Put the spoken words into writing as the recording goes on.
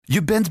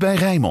Je bent bij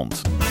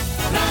Rijnmond.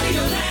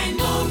 Radio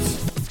Rijnmond.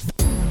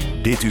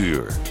 Dit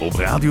uur op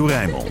Radio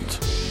Rijnmond.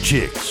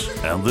 Chicks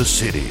and the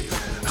City.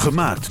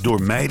 Gemaakt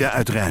door meiden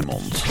uit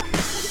Rijnmond.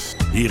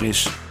 Hier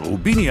is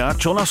Rubinia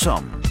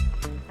Cholasan.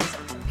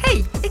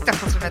 Hey, ik dacht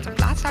dat we met een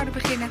plaat zouden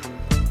beginnen.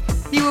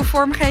 Nieuwe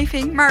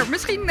vormgeving, maar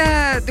misschien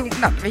doen we...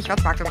 Nou, weet je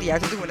wat, maakt ook niet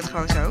uit, dan doen we het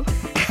gewoon zo.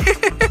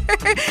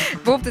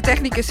 Bob, de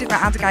technicus, zit mij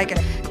aan te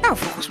kijken. Nou,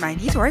 volgens mij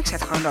niet hoor, ik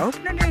zet gewoon de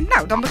opener erin.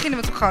 Nou, dan beginnen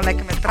we toch gewoon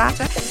lekker met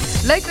praten.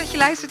 Leuk dat je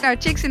luistert naar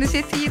Chicks in the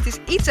City. Het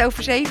is iets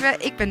over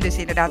 7. Ik ben dus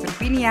inderdaad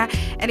Rubinia.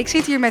 En ik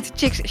zit hier met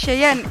Chicks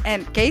Cheyenne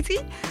en Katie.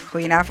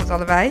 Goedenavond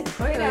allebei.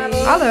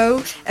 Goedenavond.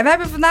 Hallo. En we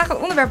hebben vandaag een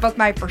onderwerp wat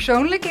mij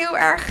persoonlijk heel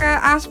erg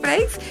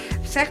aanspreekt.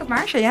 Zeg het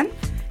maar, Cheyenne.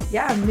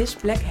 Ja, Miss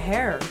Black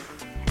Hair.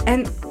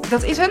 En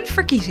dat is een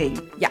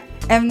verkiezing. Ja.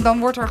 En dan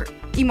wordt er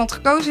iemand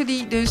gekozen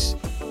die dus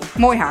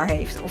mooi haar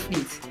heeft, of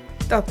niet?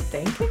 Dat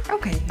denk ik.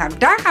 Oké, nou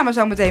daar gaan we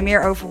zo meteen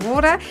meer over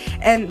horen.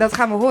 En dat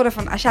gaan we horen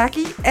van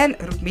Ashaki en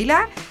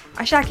Rudmila.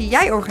 Ashaki,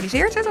 jij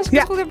organiseert het, als ik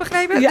het goed heb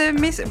begrepen, de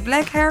Miss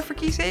Black Hair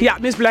verkiezing. Ja,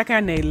 Miss Black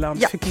Hair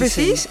Nederland verkiezing.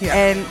 Precies. Ja.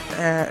 En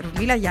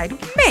Rudmila, jij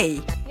doet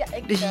mee. Ja,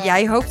 Dus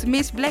jij hoopt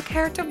Miss Black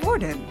Hair te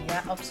worden.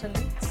 Ja, absoluut.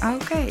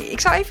 Oké, ik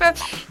zal even...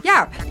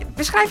 Ja,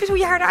 beschrijf eens hoe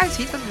je haar eruit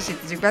ziet, want we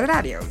zitten natuurlijk bij de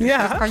radio. Dus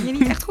Ja. dat kan je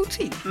niet echt goed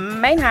zien.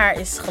 Mijn haar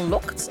is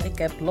gelokt. Ik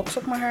heb loks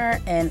op mijn haar.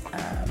 En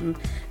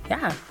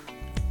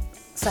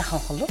het zijn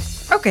gewoon gelokt.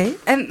 Oké,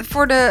 en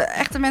voor de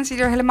echte mensen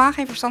die er helemaal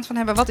geen verstand van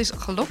hebben, wat is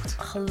gelokt?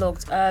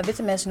 Gelokt.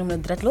 Witte mensen noemen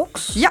het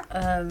dreadlocks. Ja.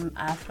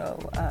 Afro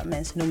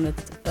mensen noemen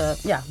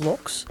het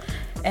locks.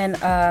 En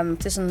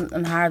het is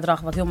een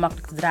haardracht wat heel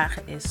makkelijk te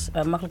dragen is.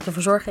 Makkelijk te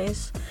verzorgen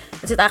is.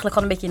 Het zit eigenlijk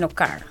gewoon een beetje in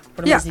elkaar.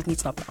 Voor de mensen die het niet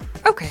snappen.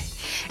 Oké,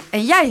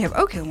 en jij hebt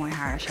ook heel mooi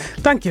haar,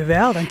 Ashaki.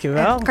 Dankjewel.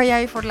 Kan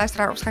jij voor de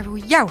luisteraar opschrijven hoe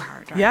jouw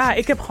haar eruit Ja, ziet?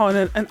 ik heb gewoon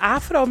een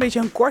afro, een beetje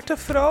een korte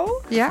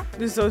fro. Ja?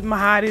 Dus mijn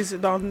haar is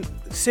dan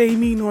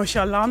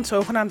semi-nonchalant.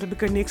 Zogenaamd heb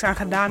ik er niks aan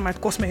gedaan, maar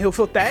het kost me heel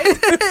veel tijd.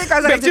 Ik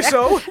wou zeggen, Beetje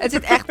zo. Het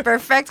zit echt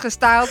perfect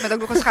gestyled met ook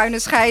nog een schuine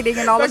scheiding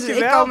en alles. Dus ik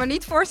Dankjewel. kan me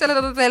niet voorstellen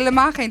dat het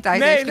helemaal geen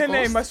tijd heeft gekost.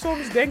 Nee, maar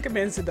soms denken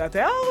mensen dat.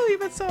 Hè? Oh, je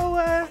bent zo,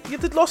 je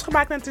hebt het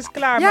losgemaakt en het is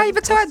klaar. Ja, maar je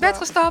bent zo uit bed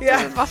gestapt Ja.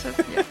 en dat was het.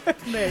 Ja.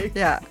 Nee.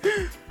 Ja.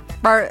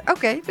 Maar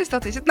oké, dus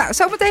dat is het. Nou,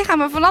 zometeen gaan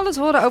we van alles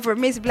horen over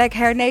Miss Black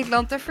Hair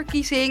Nederland, de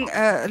verkiezing.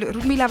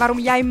 Rudmila, waarom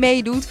jij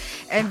meedoet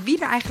en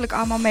wie er eigenlijk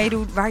allemaal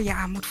meedoet, waar je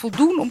aan moet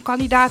voldoen om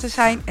kandidaat te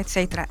zijn, et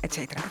cetera, et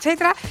cetera, et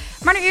cetera.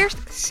 Maar nu eerst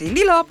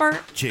Cyndi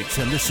Lauper. Chicks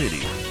and the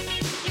City.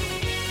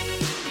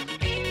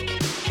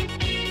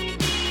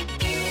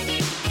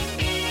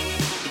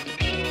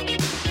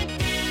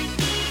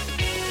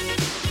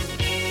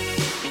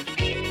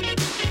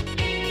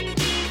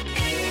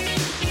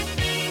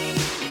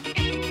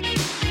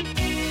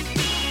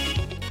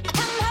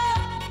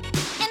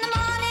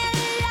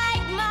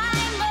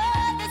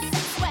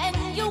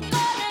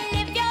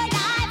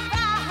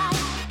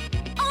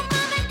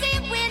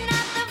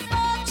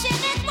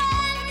 Fortunate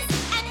ones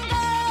and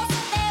girls,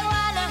 they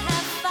wanna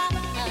have fun.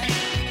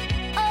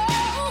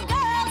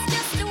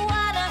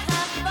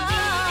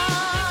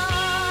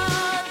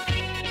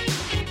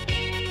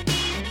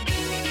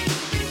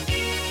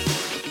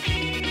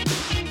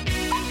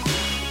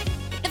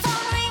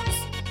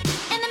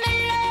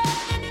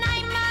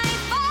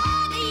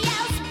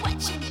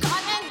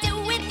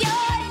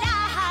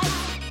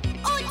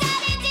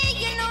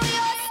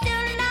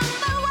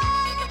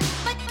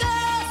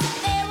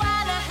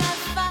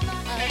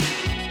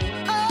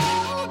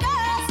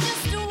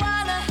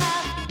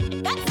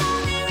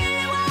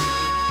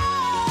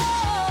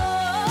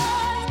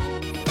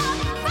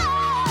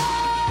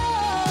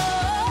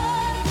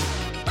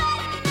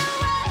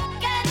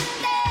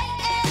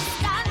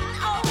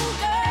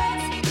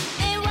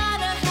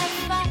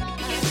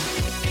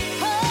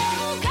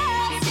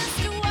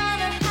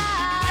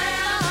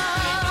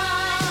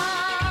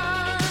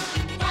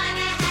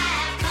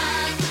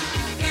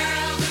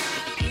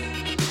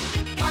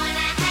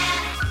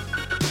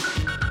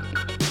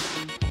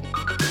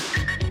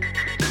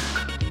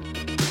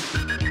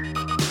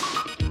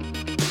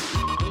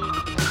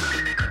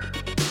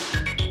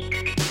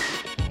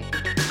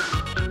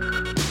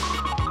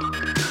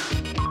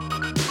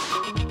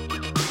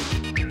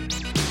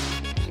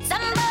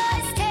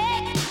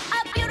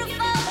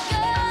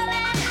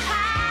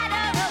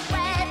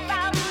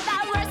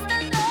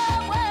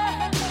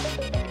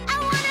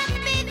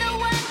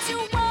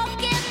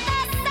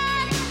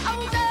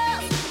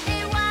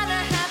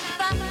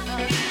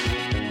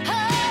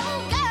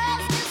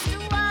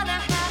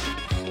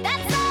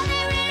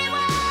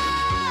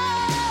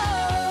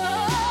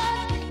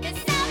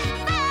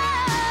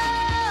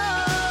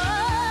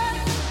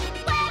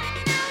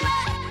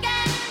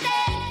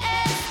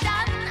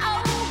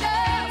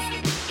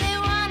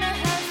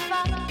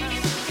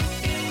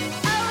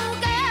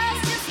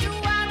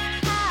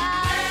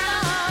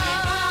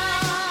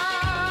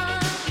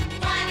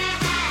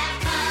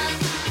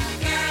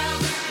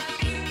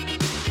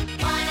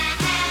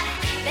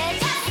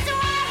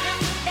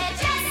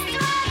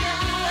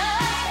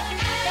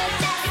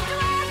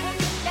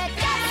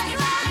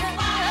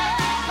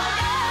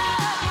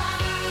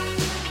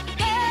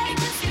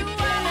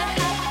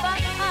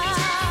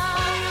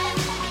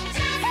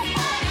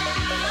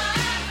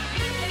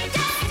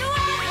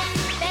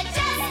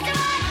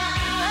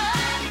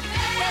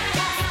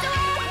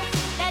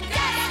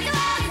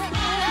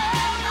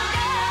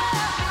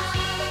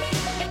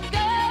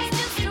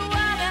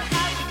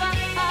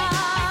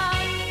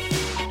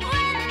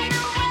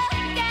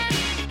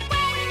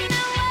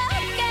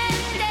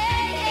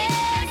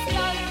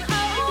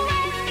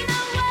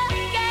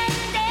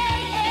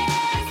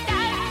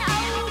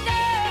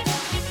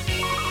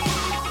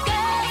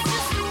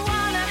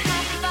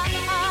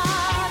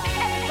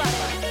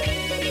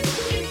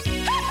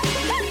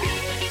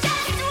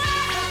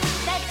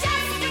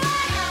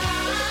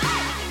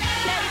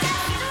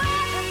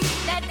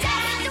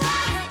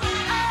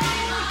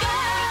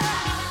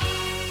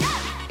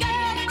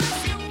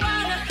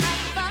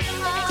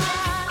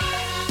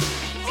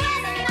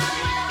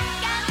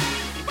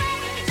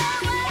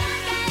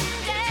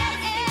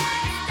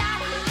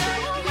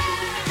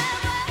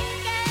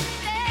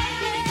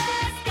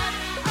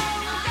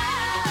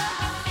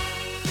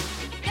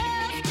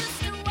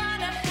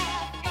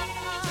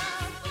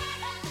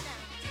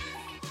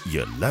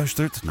 Je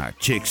luistert naar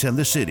Chicks and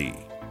the City.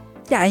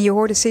 Ja, en je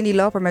hoorde Cyndi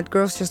Lauper met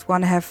Girls Just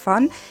Wanna Have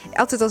Fun.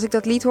 Altijd als ik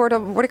dat lied hoor,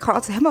 dan word ik gewoon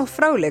altijd helemaal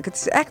vrolijk. Het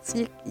is echt,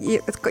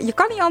 je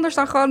kan niet anders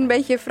dan gewoon een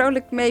beetje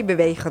vrolijk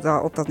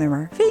meebewegen op dat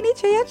nummer. Vind je niet,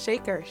 Cheyenne?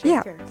 Zeker.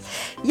 Ja.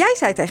 Jij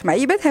zei tegen mij,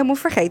 je bent helemaal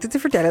vergeten te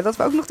vertellen dat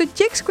we ook nog de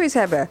Chicks Quiz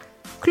hebben.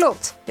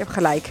 Klopt, je hebt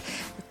gelijk.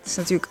 Het is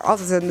natuurlijk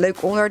altijd een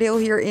leuk onderdeel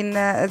hier in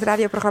het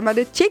radioprogramma,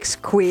 de Chicks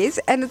Quiz.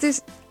 En het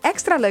is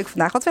extra leuk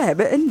vandaag, want we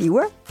hebben een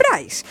nieuwe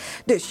prijs.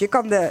 Dus je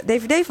kan de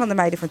DVD van de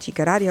meiden van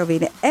Chica Radio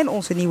winnen en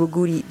onze nieuwe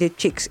goodie, de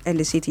Chicks and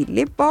the City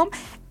Lip Balm.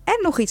 En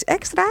nog iets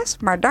extra's,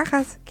 maar daar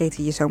gaat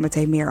Katie je zo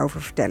meteen meer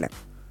over vertellen.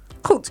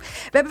 Goed,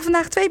 we hebben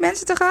vandaag 2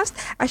 mensen te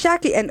gast,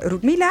 Ashaki en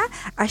Roetmila.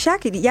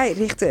 Ashaki, jij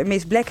richt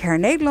Miss Black Hair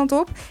Nederland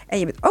op. En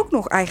je bent ook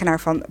nog eigenaar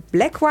van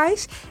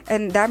Blackwise.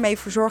 En daarmee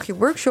verzorg je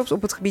workshops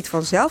op het gebied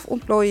van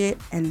zelfontplooien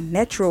en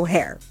natural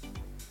hair.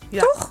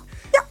 Ja. Toch?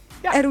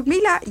 Ja. En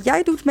Roetmila,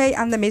 jij doet mee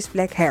aan de Miss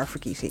Black Hair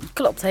verkiezing.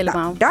 Klopt,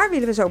 helemaal. Nou, daar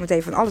willen we zo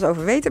meteen van alles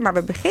over weten. Maar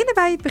we beginnen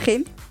bij het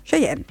begin.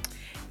 Cheyenne.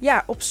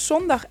 Ja, op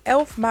zondag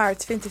 11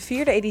 maart vindt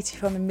de 4e editie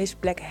van de Miss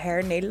Black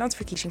Hair Nederland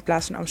verkiezing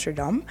plaats in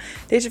Amsterdam.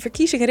 Deze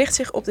verkiezing richt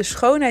zich op de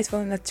schoonheid van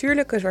een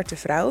natuurlijke zwarte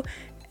vrouw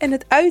en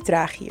het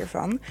uitdragen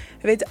hiervan.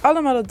 We weten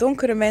allemaal dat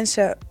donkere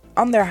mensen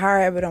ander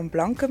haar hebben dan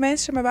blanke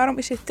mensen, maar waarom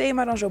is dit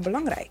thema dan zo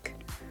belangrijk?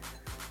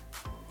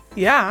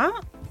 Ja,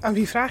 aan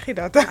wie vraag je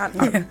dat?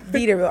 Aan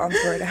wie er wil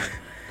antwoorden.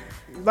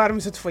 Waarom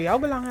is het voor jou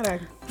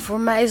belangrijk? Voor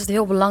mij is het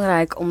heel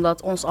belangrijk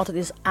omdat ons altijd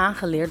is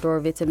aangeleerd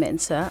door witte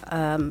mensen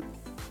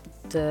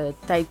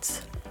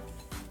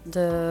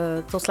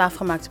de tot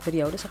slaafgemaakte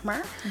periode, zeg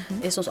maar,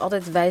 is ons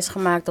altijd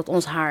wijsgemaakt dat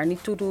ons haar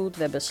niet toedoet.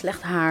 We hebben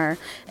slecht haar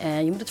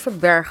en je moet het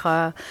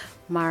verbergen.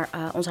 Maar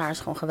ons haar is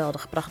gewoon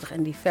geweldig, prachtig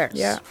en divers.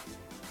 Ja.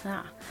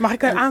 Ja. Mag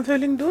ik een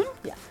aanvulling doen?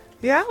 Ja.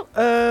 Ja,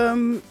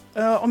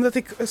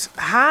 omdat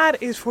haar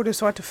is voor de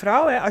zwarte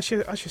vrouw. Hè. Als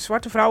je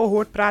zwarte vrouwen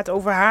hoort praten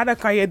over haar, dan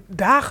kan je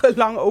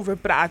dagenlang over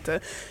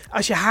praten.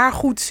 Als je haar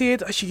goed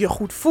zit, als je je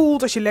goed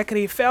voelt, als je lekker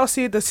in je vel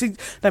zit,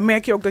 dan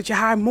merk je ook dat je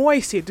haar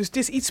mooi zit. Dus het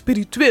is iets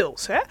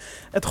spiritueels. Hè.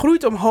 Het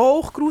groeit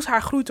omhoog,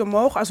 kroeshaar groeit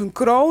omhoog als een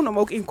kroon, om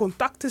ook in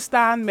contact te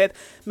staan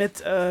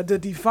met de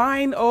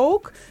divine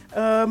ook.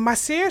 Maar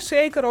zeer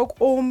zeker ook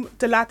om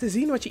te laten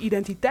zien wat je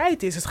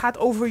identiteit is. Het gaat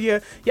over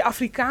je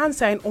Afrikaans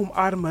zijn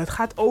omarmen. Het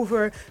gaat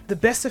over de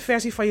beste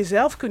versie van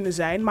jezelf kunnen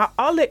zijn. Maar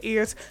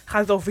allereerst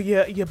gaat het over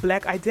je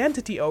black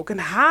identity ook. En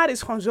haar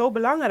is gewoon zo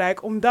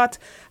belangrijk, omdat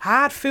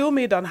haar veel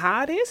meer dan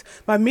haar is.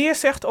 Maar meer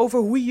zegt over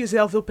hoe je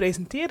jezelf wil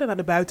presenteren naar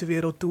de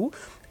buitenwereld toe.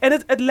 En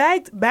het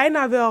lijkt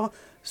bijna wel,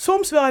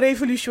 soms wel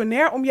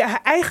revolutionair om je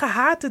eigen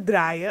haar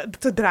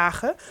te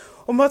dragen.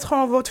 Omdat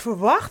gewoon wordt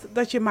verwacht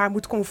dat je maar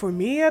moet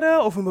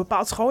conformeren of een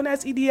bepaald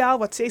schoonheidsideaal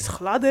wat steeds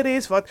gladder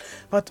is,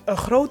 wat een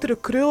grotere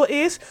krul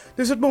is.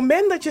 Dus het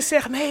moment dat je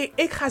zegt, nee,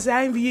 ik ga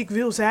zijn wie ik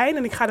wil zijn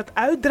en ik ga dat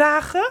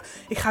uitdragen,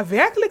 ik ga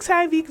werkelijk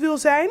zijn wie ik wil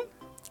zijn,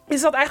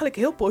 is dat eigenlijk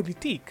heel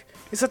politiek.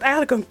 Is dat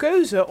eigenlijk een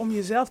keuze om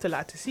jezelf te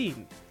laten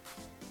zien.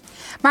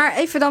 Maar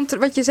even dan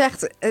wat je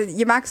zegt,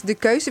 je maakt de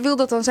keuze. Wil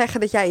dat dan zeggen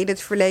dat jij in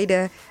het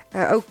verleden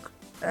ook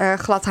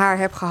glad haar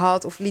hebt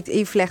gehad of liet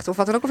invlechten of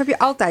wat dan ook? Of heb je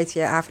altijd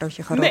je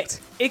afrootje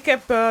gerokt? Nee, ik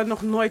heb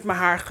nog nooit mijn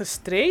haar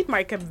gestreed, maar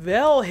ik heb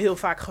wel heel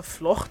vaak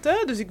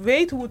gevlochten. Dus ik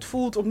weet hoe het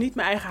voelt om niet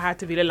mijn eigen haar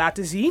te willen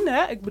laten zien.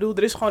 Hè? Ik bedoel,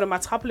 er is gewoon een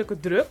maatschappelijke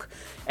druk.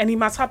 En die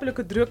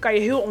maatschappelijke druk kan je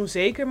heel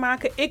onzeker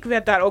maken. Ik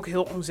werd daar ook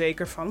heel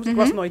onzeker van, want ik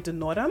was nooit de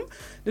norm.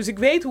 Dus ik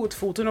weet hoe het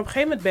voelt. En op een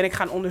gegeven moment ben ik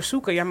gaan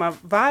onderzoeken, ja, maar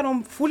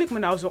waarom voel ik me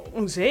nou zo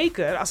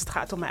onzeker als het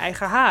gaat om mijn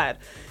eigen haar?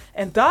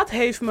 En dat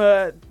heeft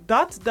me,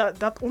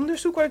 dat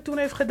onderzoek wat ik toen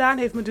heb gedaan,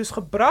 heeft me dus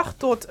gebracht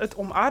tot het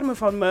omarmen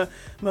van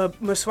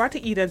mijn zwarte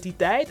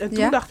identiteit. En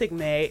toen dacht ik,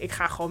 nee, ik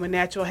ga gewoon mijn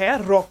natural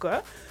hair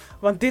rocken.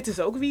 Want dit is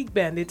ook wie ik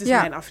ben. Dit is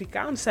mijn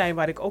Afrikaans zijn,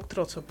 waar ik ook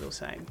trots op wil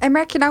zijn. En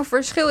merk je nou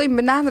verschil in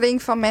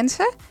benadering van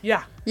mensen?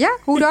 Ja. Ja?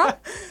 Hoe dan?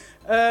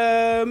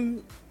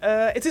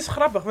 Het is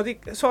grappig, want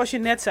zoals je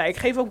net zei, ik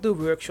geef ook de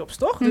workshops,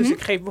 toch? Dus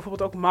ik geef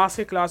bijvoorbeeld ook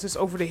masterclasses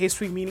over de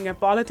history, meaning en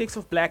politics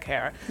of black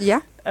hair.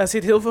 Ja. Er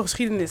zit heel veel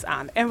geschiedenis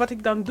aan. En wat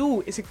ik dan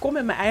doe, is ik kom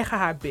met mijn eigen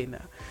haar binnen.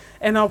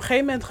 En dan op een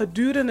gegeven moment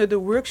gedurende de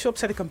workshop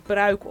zet ik een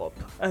pruik op.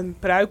 Een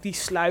pruik die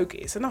sluik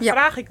is. En dan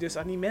vraag ik dus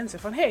aan die mensen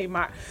van, hé,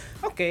 maar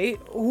oké,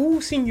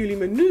 hoe zien jullie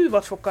me nu?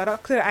 Wat voor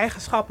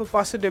karaktereigenschappen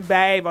passen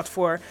erbij? Wat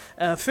voor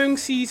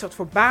functies, wat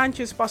voor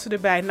baantjes passen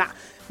erbij? Nou,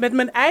 met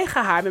mijn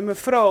eigen haar, met mijn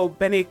vrouw,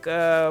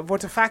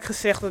 wordt er vaak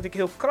gezegd dat ik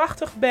heel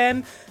krachtig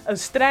ben, een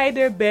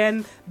strijder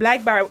ben.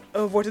 Blijkbaar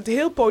wordt het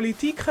heel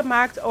politiek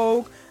gemaakt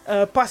ook.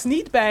 Past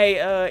niet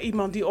bij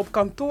iemand die op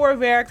kantoor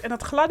werkt. En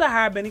dat gladde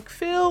haar ben ik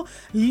veel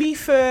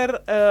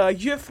liever,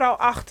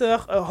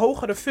 juffrouwachtig,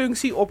 hogere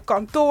functie op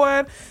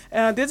kantoor.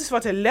 Dit is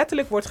wat er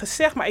letterlijk wordt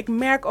gezegd. Maar ik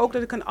merk ook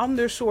dat ik een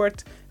ander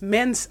soort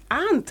mens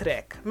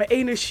aantrek. Mijn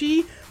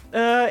energie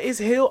is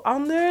heel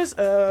anders.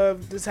 Er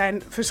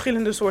zijn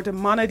verschillende soorten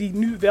mannen die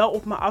nu wel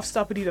op me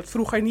afstappen, die dat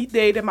vroeger niet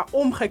deden, maar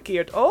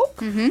omgekeerd ook.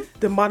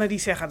 De mannen die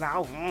zeggen,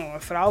 nou,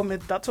 een vrouw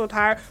met dat soort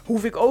haar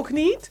hoef ik ook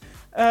niet.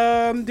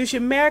 Dus je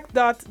merkt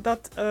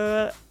dat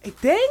ik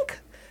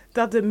denk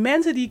dat de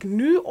mensen die ik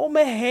nu om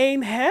me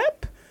heen heb,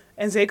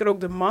 En zeker ook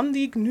de man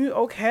die ik nu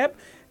ook heb.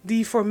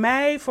 Die voor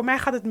mij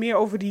gaat het meer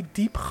over die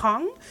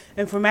diepgang.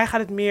 En voor mij gaat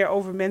het meer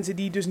over mensen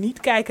die dus niet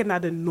kijken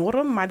naar de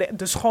norm. Maar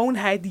de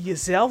schoonheid die je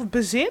zelf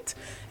bezit.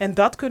 En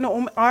dat kunnen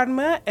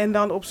omarmen. En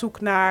dan op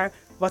zoek naar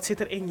wat zit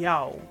er in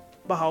jou.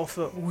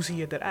 Behalve hoe zie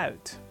je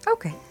eruit.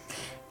 Oké.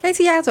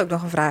 Katie, jij had ook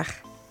nog een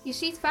vraag. Je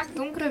ziet vaak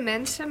donkere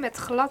mensen met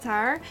glad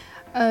haar,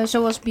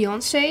 zoals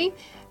Beyoncé.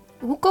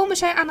 Hoe komen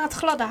zij aan het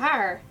gladde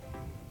haar?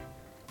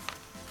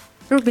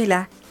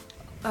 Roetmila.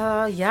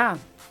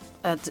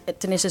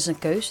 Ten eerste is het een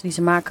keus die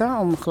ze maken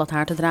om glad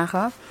haar te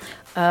dragen.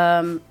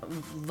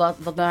 Wat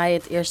bij mij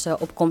het eerste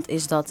opkomt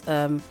is dat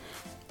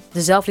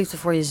de zelfliefde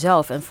voor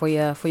jezelf en voor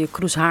je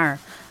kroeshaar.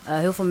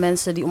 Heel veel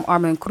mensen die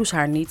omarmen hun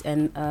kroeshaar niet.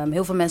 En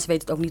heel veel mensen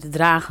weten het ook niet te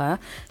dragen.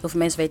 Heel veel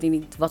mensen weten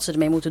niet wat ze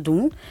ermee moeten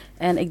doen.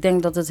 En ik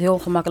denk dat het heel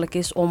gemakkelijk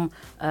is om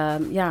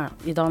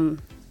je dan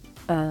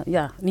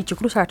niet je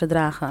kroeshaar te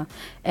dragen.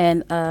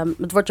 En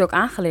het wordt je ook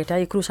aangeleerd. Hè?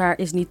 Je kroeshaar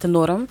is niet de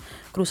norm.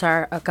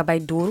 Kroeshaar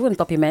kabay duro, een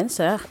papiaments,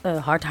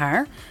 hard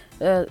haar.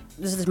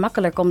 Dus het is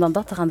makkelijk om dan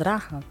dat te gaan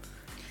dragen.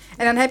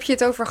 En dan heb je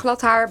het over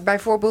glad haar,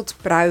 bijvoorbeeld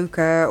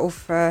pruiken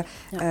of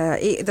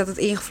dat het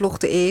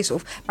ingevlochten is.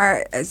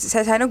 Maar er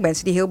zijn ook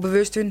mensen die heel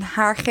bewust hun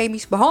haar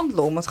chemisch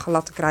behandelen om het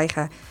glad te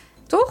krijgen.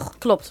 Toch?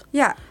 Klopt.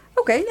 Ja.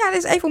 Oké,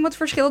 dus even om het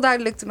verschil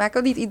duidelijk te maken.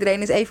 Want niet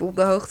iedereen is even op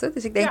de hoogte.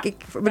 Dus ik denk, ik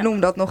benoem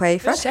dat nog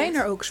even. Zijn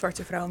er ook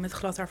zwarte vrouwen met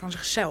glad haar van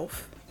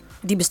zichzelf?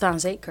 Die bestaan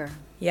zeker.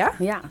 Ja?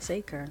 Ja,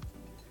 zeker.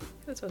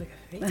 Dat wil ik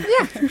even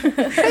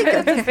weten.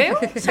 Zeker. Te veel?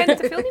 Zijn er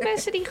te veel die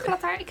mensen die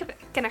glad haar? Ik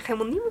ken echt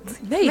helemaal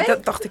niemand. Nee,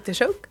 dat dacht ik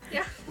dus ook.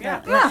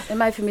 Ja. In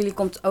mijn familie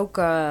komt ook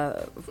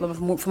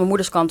van mijn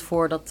moeders kant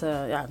voor dat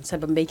ze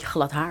hebben een beetje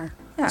glad haar. Ja.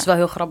 Dat is wel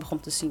heel grappig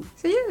om te zien.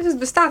 Zie je? Dus het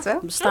bestaat wel.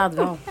 Het bestaat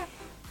wel. Ja.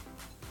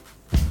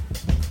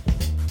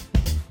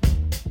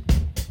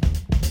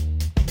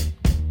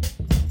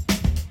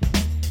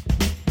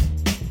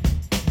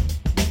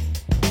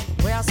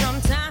 Well,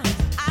 sometimes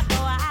I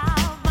go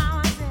out by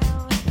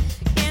myself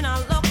and I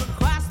look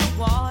across the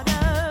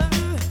water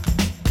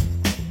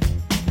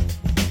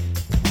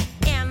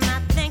and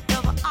I think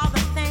of all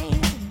the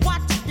things what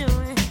you're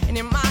doing, and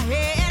in my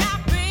head I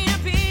paint a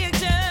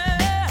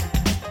picture.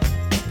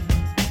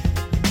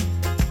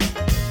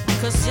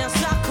 'Cause since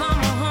I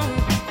come home,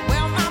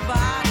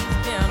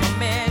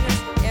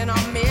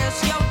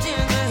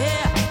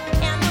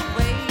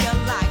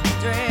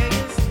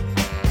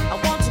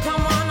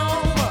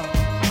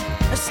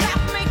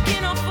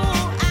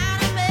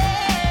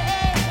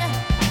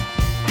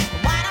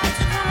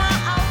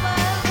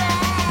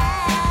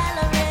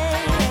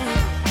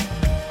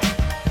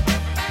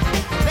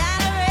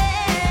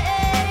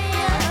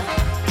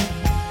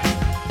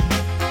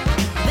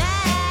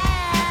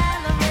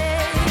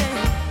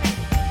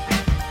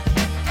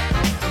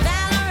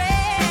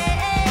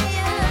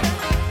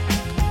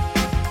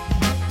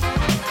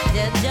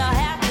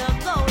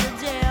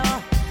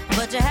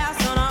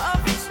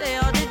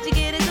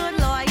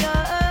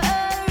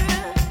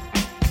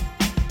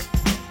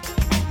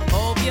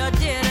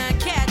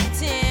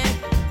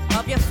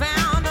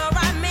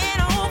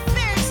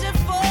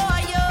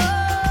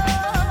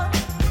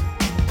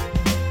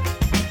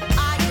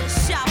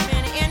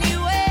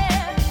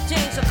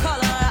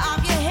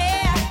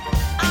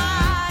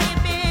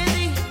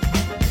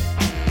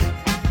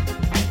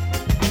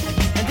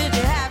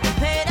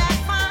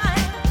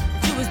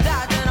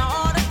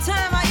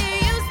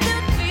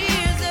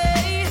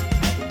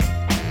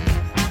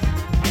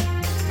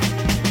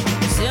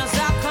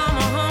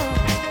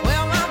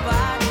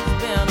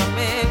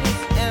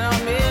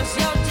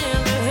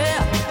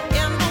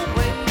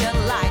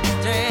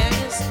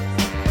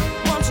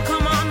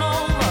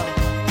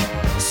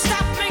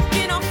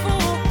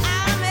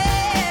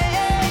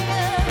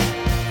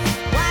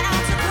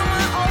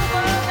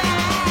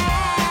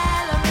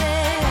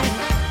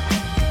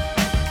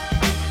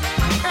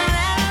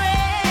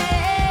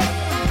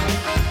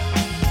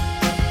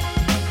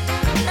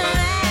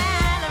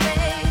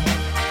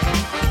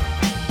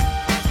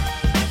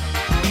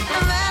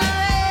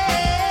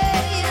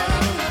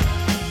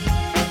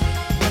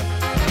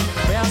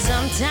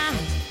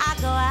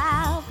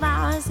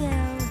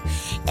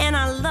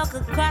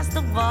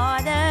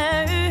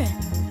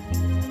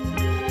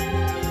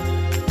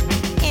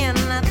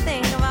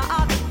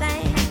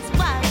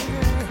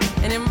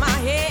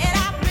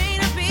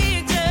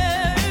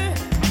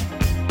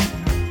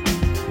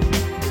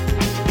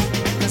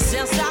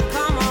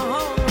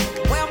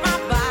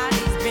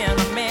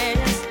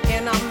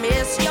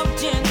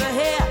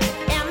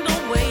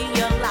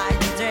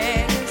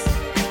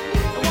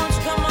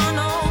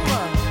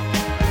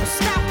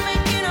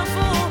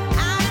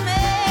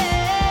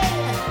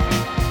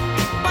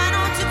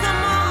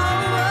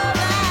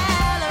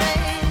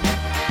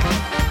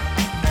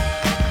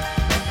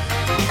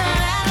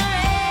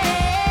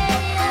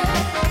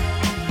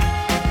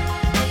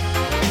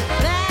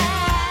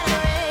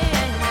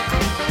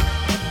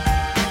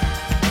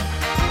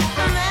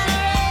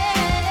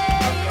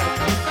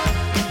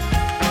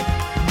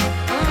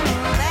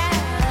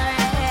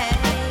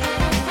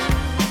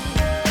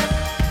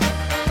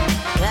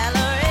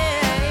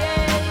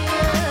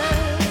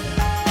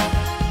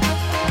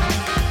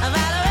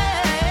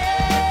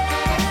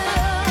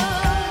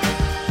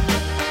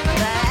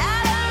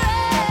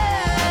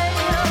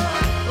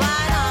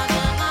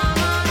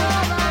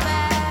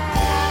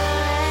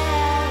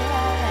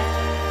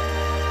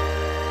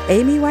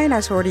 Amy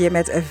Winehouse hoorde je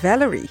met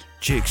Valerie.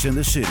 Chicks in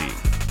the City.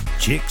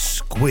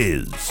 Chicks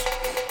Quiz.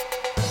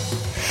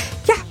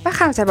 Ja, we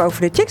gaan het hebben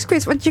over de Chicks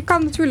Quiz. Want je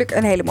kan natuurlijk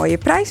een hele mooie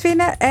prijs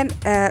winnen. En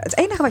het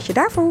enige wat je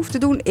daarvoor hoeft te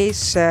doen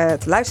is te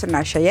luisteren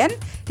naar Cheyenne.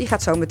 Die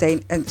gaat zo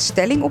meteen een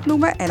stelling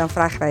opnoemen. En dan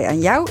vragen wij aan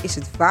jou, is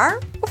het waar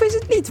of is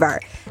het niet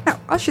waar? Nou,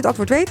 als je het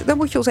antwoord weet, dan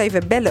moet je ons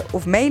even bellen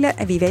of mailen.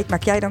 En wie weet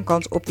maak jij dan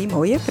kans op die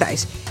mooie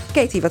prijs.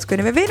 Katie, wat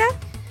kunnen we winnen?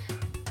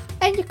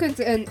 En je kunt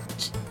een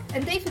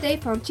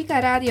DVD van Chica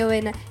Radio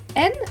winnen.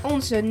 En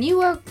onze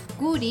nieuwe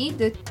goodie,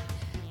 de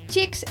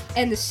Chicks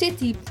and the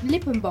City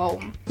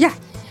lippenbalm. Ja,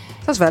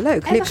 dat is wel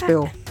leuk. En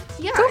Lipspul.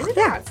 Ja, Toch?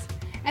 inderdaad.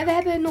 En we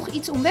hebben nog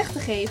iets om weg te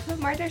geven.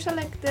 Maar daar zal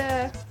ik de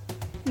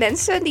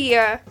mensen die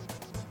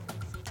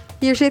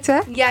Hier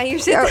zitten. hier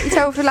zitten.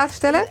 Iets over laten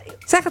vertellen?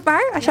 Zeg het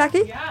maar,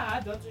 Ashaki.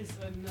 Ja, dat is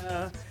een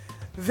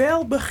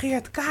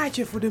welbegeerd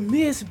kaartje voor de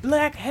Miss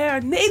Black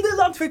Hair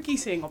Nederland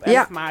verkiezing op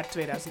 11 maart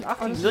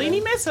 2018. Dat wil je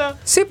niet missen.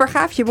 Super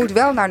gaaf. Je moet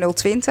wel naar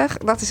 020.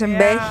 Dat is een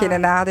beetje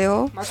een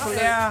nadeel. Maar het is wel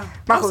leuk. Ja.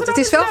 Maar goed, het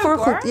is wel voor een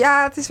goed. goed.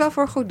 Ja, het is wel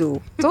voor een goed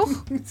doel,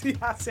 toch?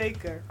 Ja,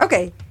 zeker.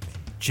 Oké.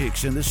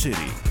 Chicks in the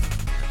City.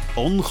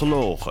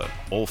 Ongelogen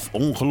of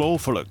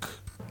ongelooflijk.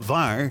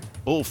 Waar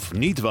of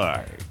niet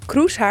waar?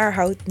 Kroeshaar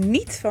houdt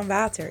niet van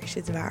water. Is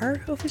het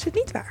waar of is het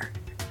niet waar?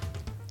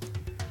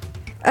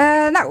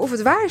 Nou, of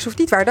het waar is of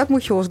niet waar, dat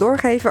moet je ons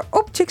doorgeven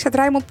op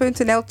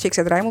chicks@rijnmond.nl,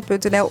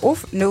 chicks@rijnmond.nl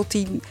of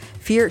 010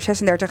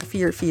 436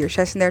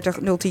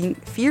 4436 010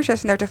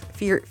 436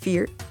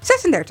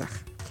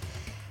 4436.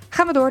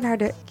 Gaan we door naar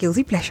de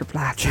Guilty Pleasure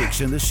plaat. Chicks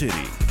in the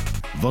City.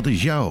 Wat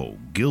is jouw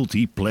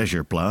guilty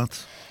pleasure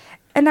plaat?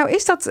 En nou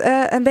is dat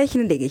een beetje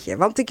een dingetje.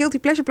 Want de Guilty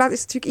Pleasure plaat is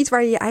natuurlijk iets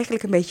waar je je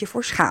eigenlijk een beetje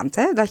voor schaamt.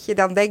 Hè? Dat je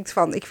dan denkt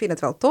van, ik vind het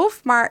wel tof,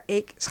 maar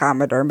ik schaam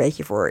me er een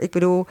beetje voor. Ik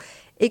bedoel,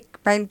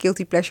 mijn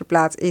Guilty Pleasure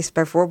plaat is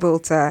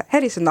bijvoorbeeld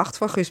Het is een nacht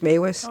van Guus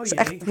Meeuwis. Dat is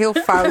echt heel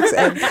fout.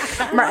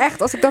 Maar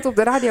echt, als ik dat op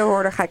de radio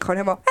hoor, dan ga ik gewoon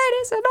helemaal Het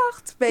is een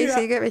nacht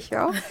meezingen, weet je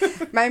wel.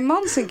 Mijn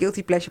man zijn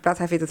Guilty Pleasure plaat,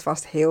 hij vindt het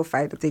vast heel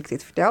fijn dat ik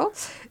dit vertel,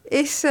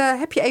 is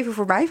Heb je even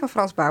voor mij van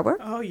Frans Bauer.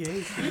 Oh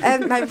jee.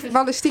 En mijn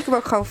man is stiekem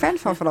ook gewoon fan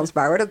van Frans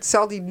Bauer. Dat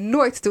zal hij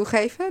nooit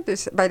toegeven.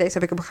 Dus bij deze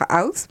heb ik hem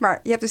geout. Maar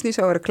je hebt dus nu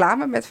zo'n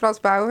reclame met Frans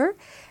Bauer.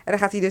 En dan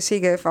gaat hij dus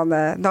zingen van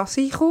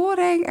nasi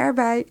goreng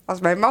erbij. Als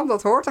mijn man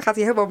dat hoort, dan gaat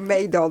hij helemaal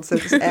meedansen.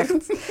 Het is echt...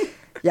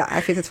 Ja,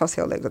 hij vindt het vast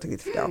heel leuk dat ik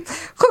dit vertel.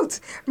 Goed,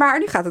 maar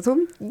nu gaat het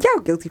om jouw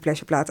Guilty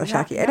Pleasure plaat,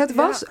 Ashaki. En dat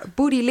was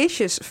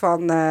Bootylicious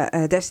van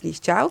Destiny's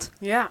Child.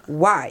 Ja.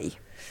 Why?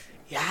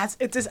 Ja,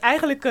 het is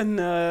eigenlijk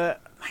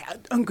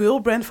een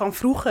girlband van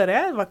vroeger,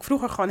 hè? Wat ik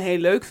vroeger gewoon heel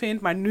leuk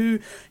vind, maar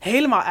nu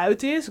helemaal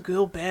uit is.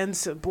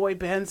 Girlbands,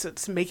 boybands, het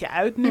is een beetje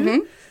uit nu. Mhm.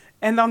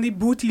 En dan die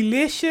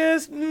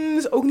Bootylicious,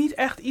 is ook niet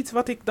echt iets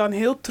wat ik dan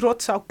heel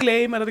trots zou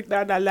claimen dat ik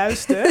daar naar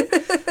luister.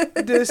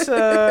 Dus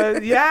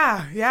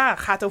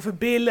gaat over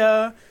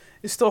billen.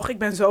 Dus toch, ik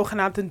ben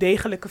zogenaamd een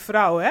degelijke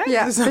vrouw, hè?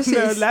 Ja, dus dan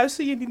precies.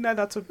 luister je niet naar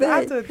dat soort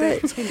praten. Nee.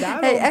 Misschien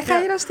daarom. Hey, en ga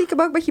je dan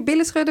stiekem ook met je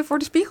billen schudden voor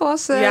de spiegel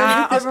als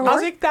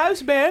als ik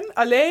thuis ben,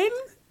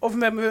 alleen... Of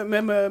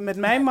met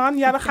mijn man,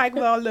 dan ga ik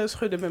wel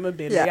schudden met mijn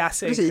billen. Ja,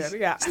 zeker. Precies.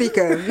 Ja.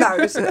 Stiekem. Nou,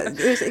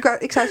 dus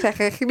ik zou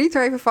zeggen, geniet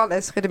er even van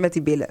en schudden met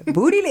die billen.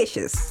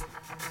 Bootylicious.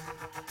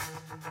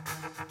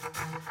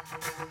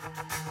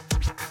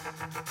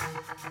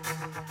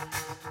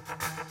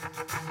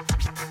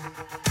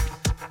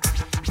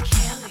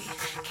 Kelly,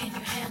 can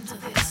you handle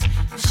this?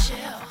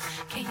 Michelle,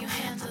 can you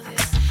handle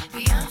this?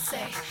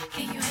 Beyonce,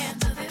 can you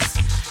handle this?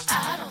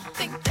 I don't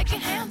think they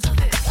can handle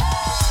this.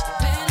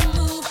 Better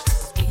move,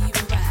 give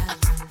a ride.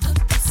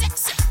 Looking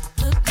sexy,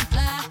 looking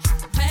fly.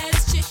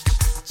 Baddest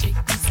chick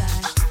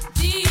inside.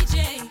 DJ,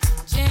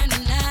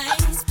 Gemini,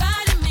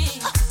 spotted me.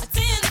 A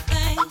 10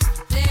 thing,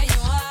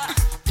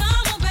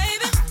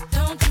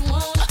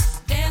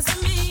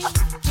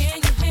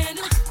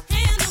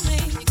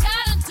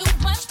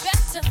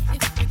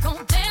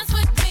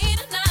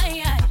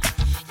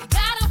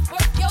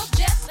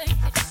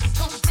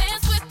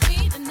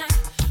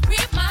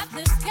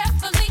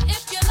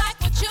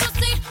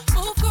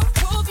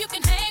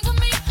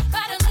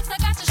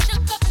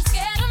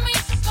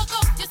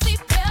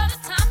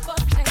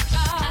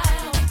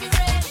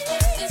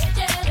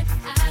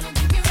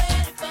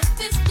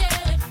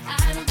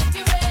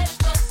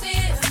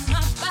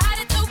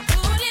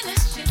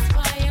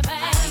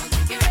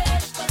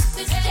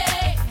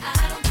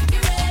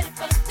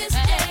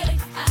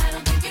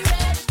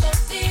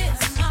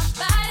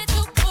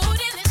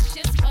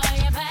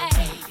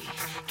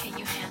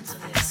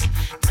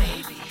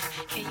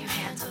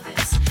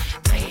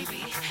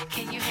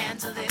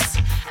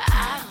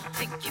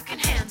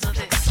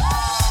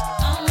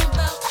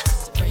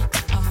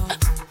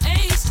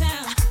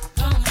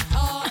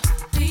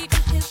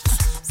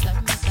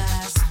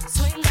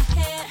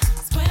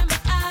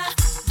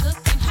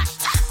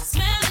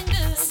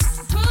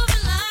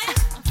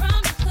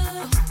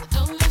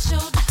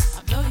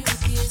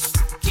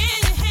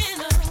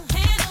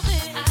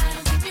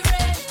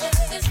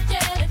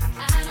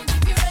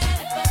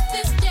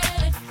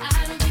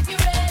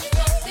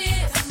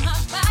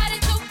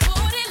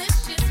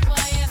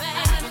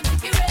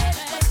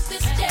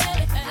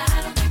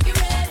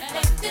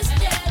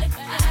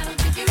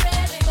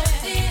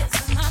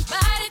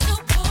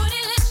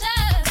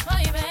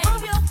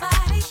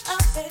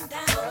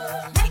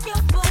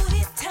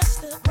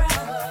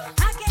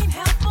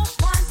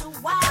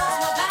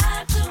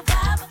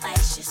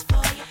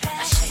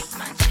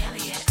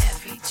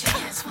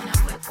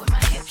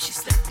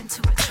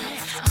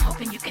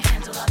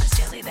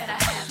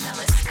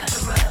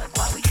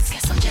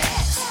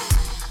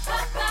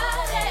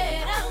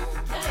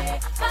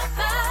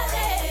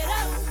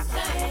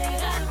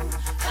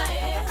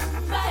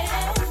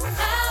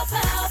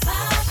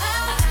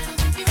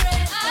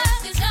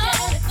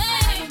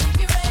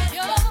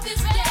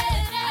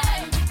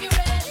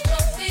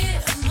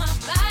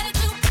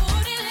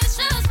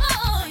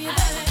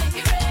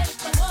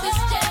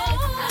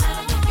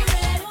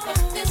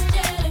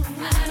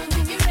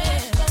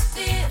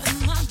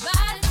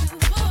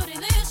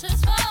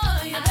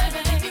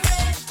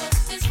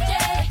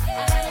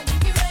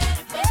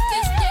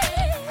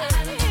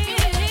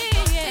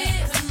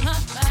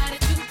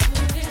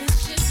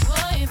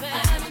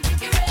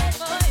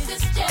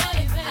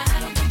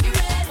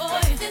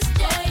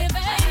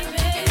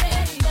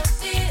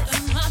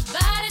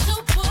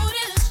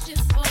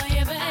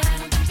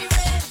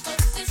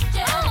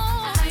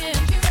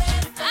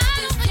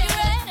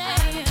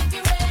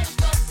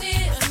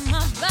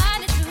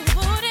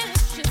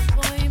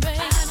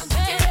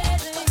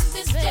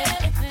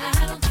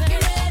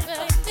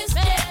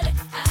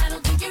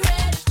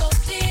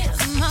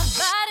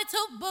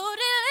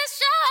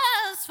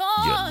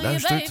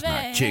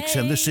 Chicks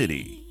and the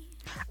City.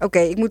 Oké,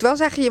 ik moet wel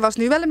zeggen, je was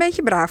nu wel een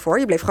beetje braaf hoor.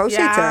 Je bleef gewoon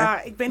zitten.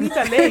 Ja, ik ben niet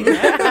alleen.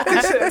 Hè? Dat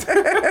is het.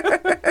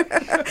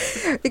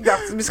 Ik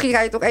dacht, misschien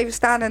ga je toch even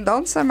staan en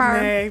dansen,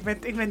 maar... Nee,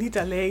 ik ben niet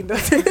alleen. Dat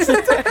is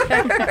het.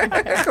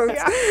 Goed.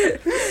 Ja.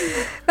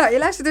 Nou, je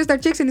luistert dus naar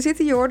Chicks in the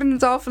City. Je hoorde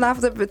het al.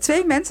 Vanavond hebben we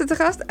 2 mensen te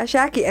gast.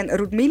 Ashaki en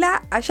Roetmila.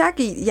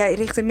 Ashaki, jij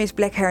richtte Miss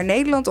Black Hair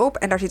Nederland op.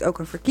 En daar zit ook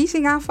een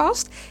verkiezing aan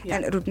vast. Ja.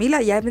 En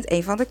Roetmila, jij bent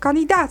een van de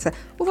kandidaten.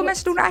 Hoeveel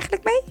mensen doen er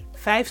eigenlijk mee?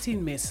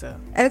 15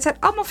 missen. En het zijn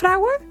allemaal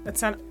vrouwen? Het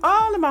zijn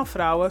allemaal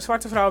vrouwen.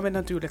 Zwarte vrouwen met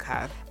natuurlijk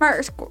haar.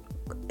 Maar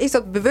is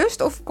dat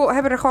bewust of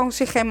hebben er gewoon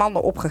zich geen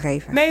mannen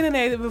opgegeven?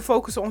 Nee. We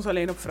focussen ons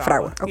alleen op vrouwen.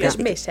 Vrouwen, oké. Dat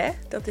is mis, hè?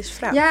 Dat is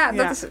vrouw. Ja, dat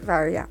Ja. is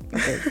waar, ja. Oké.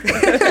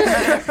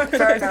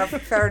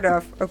 Fair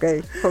enough. Oké,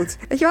 goed.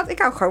 Weet je wat? Ik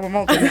hou gewoon mijn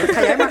mond in.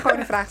 Ga jij maar gewoon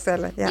een vraag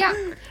stellen. Ja. Ja,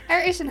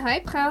 er is een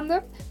hype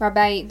gaande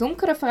waarbij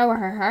donkere vrouwen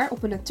haar haar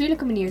op een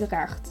natuurlijke manier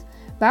draagt.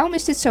 Waarom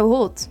is dit zo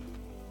hot?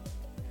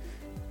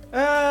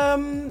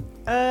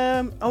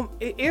 Om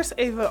eerst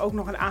even ook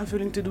nog een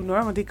aanvulling te doen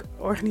hoor. Want ik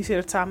organiseer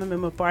het samen met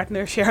mijn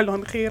partner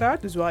Sherlon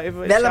Gerard. Dus wel even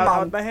Wel een shout-out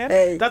man. bij hem.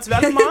 Hey. Dat is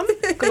wel een man,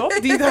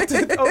 klopt, die dat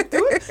het ook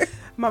doet.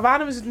 Maar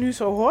waarom is het nu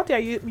zo hot? Ja,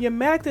 je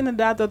merkt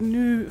inderdaad dat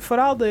nu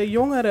vooral de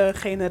jongere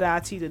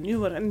generatie, de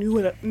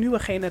nieuwe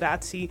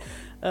generatie,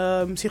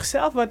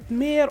 zichzelf wat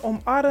meer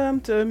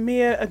omarmt,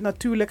 meer het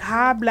natuurlijk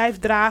haar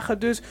blijft dragen.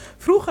 Dus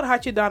vroeger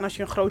had je dan, als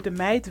je een grote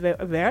meid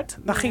werd,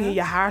 dan ging je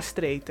je haar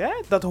straighten. Hè?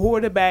 Dat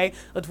hoorde bij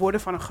het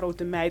worden van een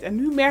grote meid. En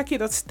nu merk je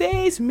dat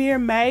steeds meer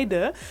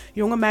meiden,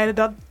 jonge meiden,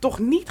 dat toch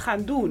niet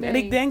gaan doen. Nee. En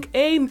ik denk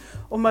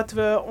omdat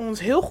we ons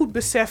heel goed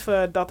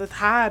beseffen dat het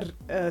haar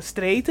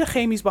straighten,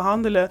 chemisch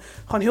behandelen,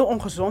 gewoon heel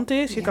ongezond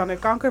is. Je kan er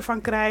kanker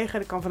van krijgen.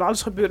 Er kan van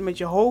alles gebeuren met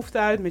je hoofd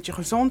uit, met je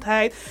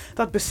gezondheid.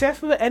 Dat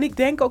beseffen we. En ik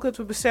denk ook dat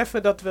we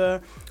beseffen dat we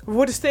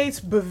worden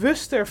steeds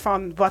bewuster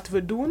van wat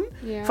we doen.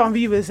 Ja. Van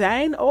wie we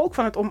zijn ook.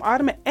 Van het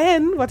omarmen.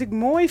 En wat ik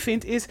mooi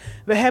vind is,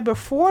 we hebben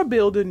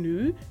voorbeelden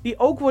nu die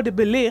ook worden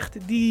belicht.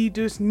 Die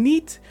dus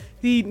niet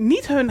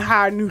hun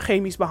haar nu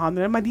chemisch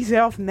behandelen. Maar die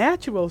zelf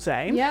natural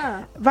zijn.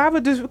 Ja.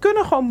 We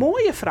kunnen gewoon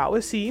mooie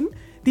vrouwen zien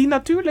die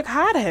natuurlijk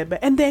haar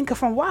hebben. En denken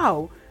van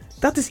wauw,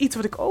 dat is iets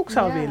wat ik ook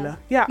zou Ja. willen.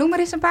 Ja. Noem maar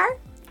eens een paar.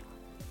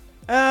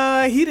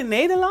 Hier in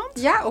Nederland.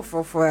 Ja, of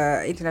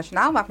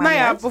internationaal, maakt maar Nou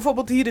niet ja, uit.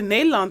 bijvoorbeeld hier in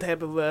Nederland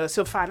hebben we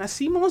Sylvana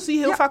Simons, die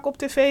heel Ja. vaak op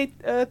tv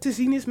te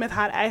zien is met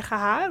haar eigen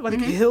haar. Wat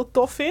Mhm. ik heel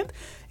tof vind.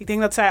 Ik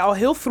denk dat zij al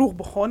heel vroeg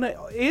begonnen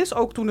is,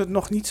 ook toen het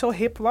nog niet zo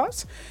hip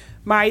was.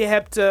 Maar je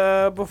hebt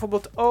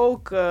bijvoorbeeld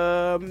ook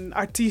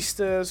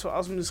artiesten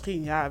zoals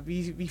misschien,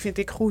 wie vind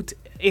ik goed?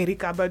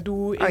 Erykah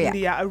Badu, ja.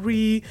 India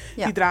Arie.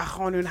 Ja. Die dragen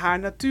gewoon hun haar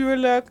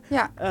natuurlijk.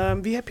 Ja.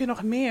 Wie heb je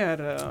nog meer?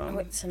 Hoe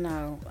heet ze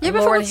nou? Je hebt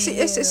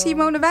bijvoorbeeld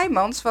Simone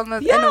Wijmans van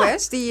het Ja.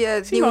 NOS, die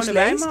Simone nieuws leest.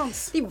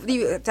 Wijmans.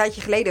 Die een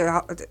tijdje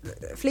geleden,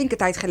 flinke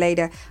tijd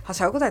geleden, had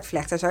ze ook altijd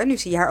vlecht en zo. En nu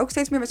zie je haar ook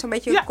steeds meer met zo'n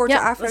beetje Ja, korte ja,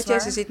 dat is afrootje.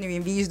 waar. Ze zit nu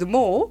in Wie is de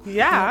Mol.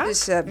 Ja,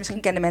 Dus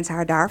misschien kennen mensen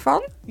haar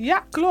daarvan.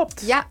 ja,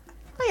 klopt. Ja,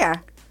 nou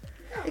ja.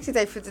 Ik zit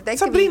even te denken.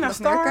 Sabrina wie ik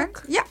nog merken.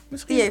 Stark. Ja,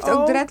 Misschien die heeft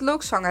ook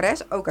dreadlocks,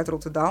 zangeres, ook uit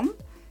Rotterdam.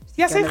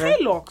 Ja, ze heeft kennen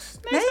we. geen locks.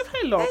 Nee, ze heeft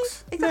geen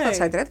locks. Ik dacht dat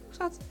zij dreadlocks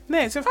had.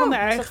 Nee, ze heeft gewoon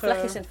haar Ze eigen...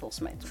 vlechtjes in volgens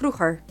mij.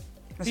 Vroeger.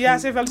 Misschien. Ja,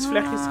 ze heeft wel eens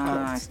vlechtjes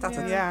gehad. Is dat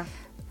het? Ja.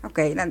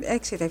 Oké, nou,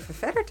 ik zit even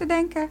verder te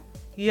denken.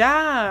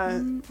 Ja,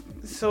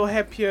 zo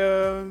heb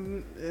je...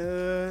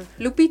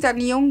 Lupita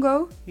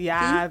Nyong'o.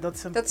 ja, dat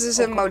is een Dat is dus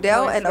ook een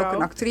model mooie en ook vrouw.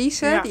 een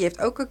actrice. Ja. Die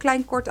heeft ook een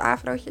klein kort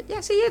afrootje.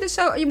 Ja, zie je? Dus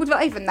zo, je moet wel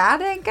even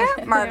nadenken,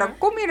 maar Ja. dan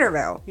kom je er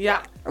wel.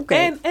 Ja,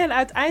 Oké. en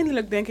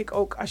uiteindelijk denk ik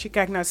ook, als je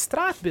kijkt naar het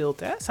straatbeeld,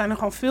 hè, zijn er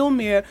gewoon veel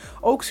meer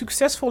ook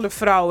succesvolle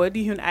vrouwen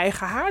die hun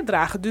eigen haar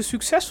dragen. Dus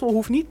succesvol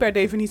hoeft niet per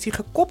definitie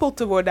gekoppeld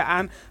te worden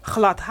aan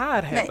glad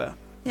haar hebben.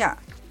 Ja.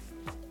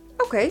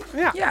 Oké.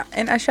 Ja. Ja,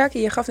 en Ashaki,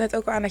 je gaf net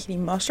ook al aan dat je die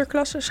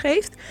masterklassen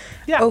geeft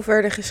Ja.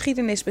 over de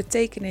geschiedenis,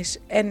 betekenis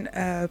en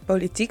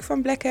politiek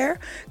van Black Hair.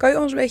 Kan je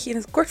ons een beetje in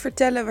het kort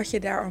vertellen wat je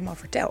daar allemaal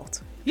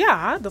vertelt?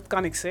 Ja, dat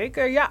kan ik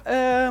zeker. Ja,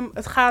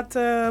 het gaat,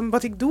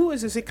 wat ik doe is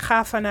dus ik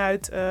ga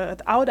vanuit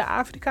het oude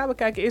Afrika. We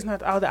kijken eerst naar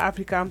het oude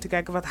Afrika om te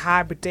kijken wat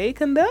haar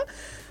betekende.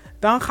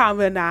 Dan gaan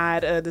we naar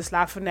de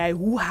slavernij,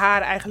 hoe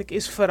haar eigenlijk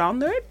is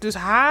veranderd. Dus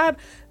haar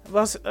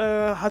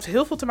had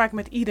heel veel te maken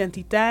met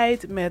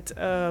identiteit, met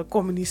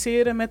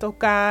communiceren met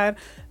elkaar.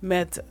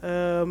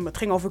 Het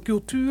ging over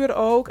cultuur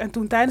ook. En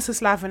toen tijdens de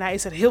slavernij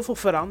is er heel veel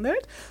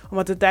veranderd.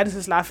 Omdat er tijdens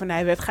de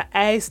slavernij werd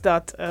geëist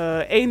dat...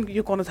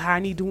 je kon het haar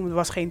niet doen, er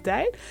was geen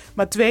tijd.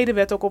 Maar tweede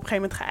werd ook op een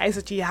gegeven moment geëist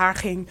dat je je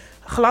haar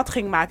glad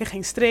ging maken,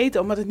 ging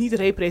straighten, omdat het niet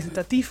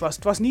representatief was.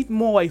 Het was niet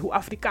mooi hoe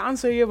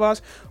Afrikaanser je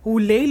was,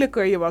 hoe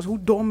lelijker je was,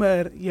 hoe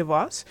dommer je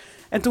was.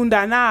 En toen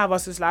daarna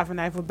was de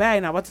slavernij voorbij.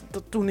 Nou,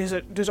 toen is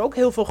er dus ook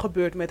heel veel veel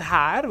gebeurd met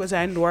haar. We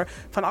zijn door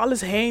van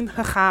alles heen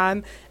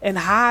gegaan. En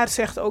haar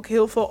zegt ook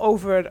heel veel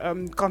over,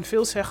 kan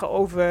veel zeggen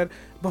over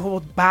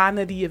bijvoorbeeld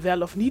banen die je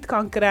wel of niet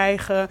kan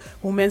krijgen.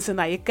 Hoe mensen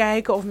naar je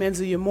kijken, of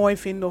mensen je mooi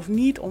vinden of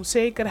niet.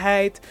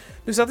 Onzekerheid.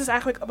 Dus dat is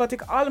eigenlijk wat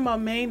ik allemaal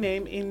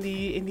meeneem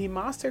in die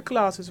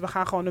masterclass. Dus we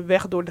gaan gewoon een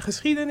weg door de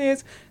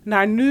geschiedenis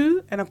naar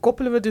nu. En dan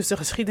koppelen we dus de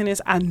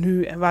geschiedenis aan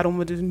nu. En waarom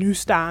we dus nu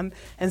staan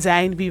en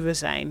zijn wie we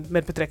zijn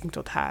met betrekking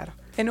tot haar.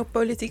 En op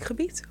politiek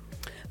gebied?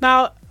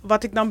 Nou,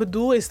 wat ik dan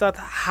bedoel is dat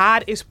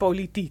haar is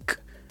politiek.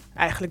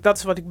 Eigenlijk, dat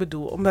is wat ik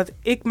bedoel. Omdat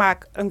ik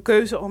maak een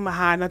keuze om mijn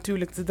haar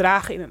natuurlijk te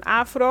dragen in een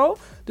afro.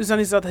 Dus dan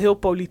is dat heel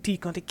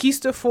politiek. Want ik kies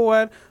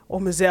ervoor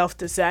om mezelf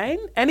te zijn.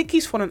 En ik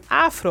kies voor een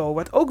afro,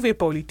 wat ook weer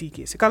politiek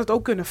is. Ik had het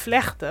ook kunnen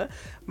vlechten.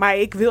 Maar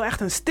ik wil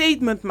echt een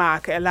statement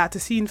maken en laten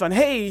zien van...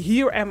 hey,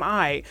 here am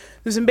I.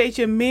 Dus een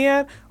beetje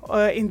meer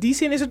in die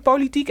zin is het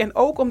politiek. En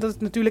ook omdat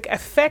het natuurlijk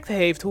effect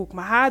heeft hoe ik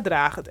mijn haar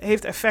draag. Het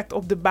heeft effect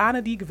op de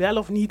banen die ik wel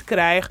of niet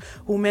krijg.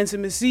 Hoe mensen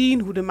me zien,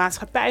 hoe de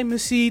maatschappij me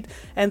ziet.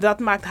 En dat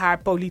maakt haar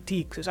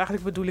politiek. Dus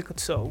eigenlijk bedoel ik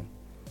het zo.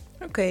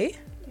 Oké.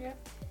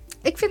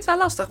 Ik vind het wel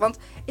lastig, want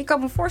ik kan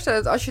me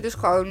voorstellen dat als je dus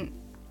gewoon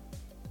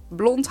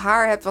blond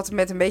haar hebt wat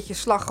met een beetje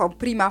slag gewoon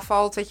prima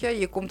valt, weet je.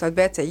 Je komt uit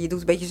bed en je doet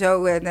een beetje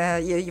zo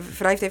en je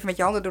wrijft even met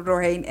je handen er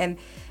doorheen en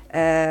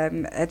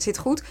het zit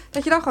goed.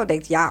 Dat je dan gewoon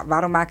denkt, ja,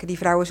 waarom maken die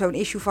vrouwen zo'n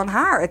issue van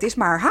haar? Het is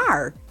maar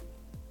haar.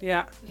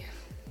 Ja.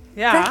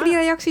 Krijg je die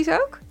reacties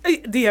ook?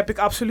 Die heb ik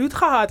absoluut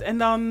gehad. En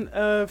dan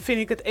vind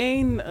ik het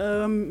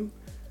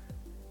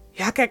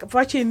ja, kijk,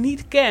 wat je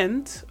niet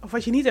kent, of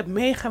wat je niet hebt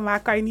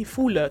meegemaakt, kan je niet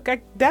voelen.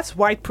 Kijk, that's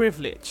white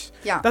privilege.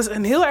 Ja. Dat is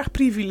een heel erg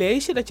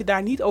privilege dat je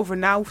daar niet over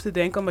na hoeft te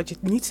denken, omdat je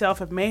het niet zelf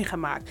hebt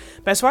meegemaakt.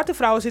 Bij zwarte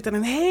vrouwen zit er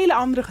een hele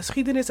andere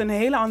geschiedenis en een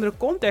hele andere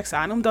context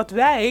aan, omdat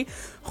wij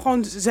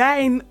gewoon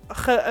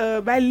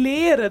wij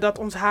leren dat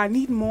ons haar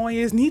niet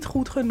mooi is, niet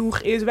goed genoeg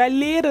is. Wij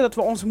leren dat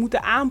we ons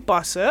moeten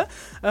aanpassen.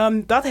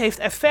 Dat heeft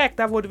effect,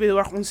 daar worden we heel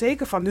erg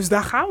onzeker van. Dus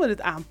daar gaan we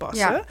het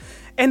aanpassen. Ja.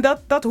 En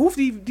dat hoeft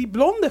die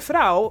blonde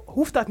vrouw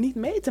hoeft dat niet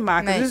mee te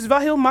maken. Nee. Dus het is wel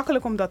heel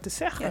makkelijk om dat te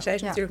zeggen. Ja, zij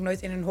is natuurlijk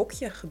nooit in een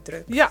hokje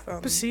gedrukt. Ja, van,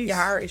 precies.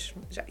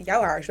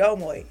 Jouw haar is wel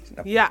mooi.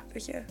 Ja.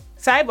 Weet je?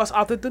 Zij was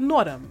altijd de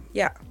norm.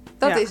 Ja.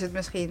 Dat Ja. is het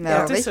misschien wel. Ja,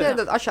 het weet is je, er.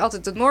 dat als je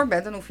altijd de norm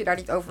bent, dan hoef je daar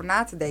niet over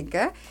na te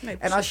denken. Nee,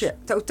 En als je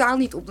totaal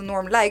niet op de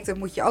norm lijkt, dan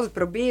moet je altijd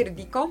proberen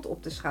die kant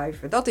op te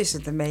schuiven. Dat is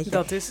het een beetje.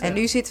 Dat is En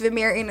nu zitten we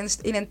meer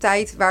in een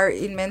tijd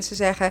waarin mensen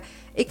zeggen,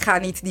 ik ga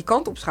niet die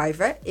kant op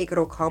schuiven. Ik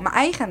rok gewoon mijn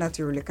eigen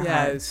natuurlijke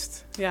haar.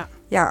 Juist. Ja.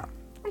 Ja,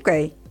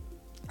 oké.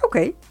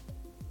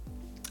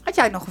 Had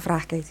jij nog een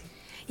vraag, Katie?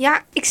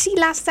 Ja, ik zie de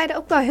laatste tijden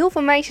ook wel heel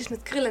veel meisjes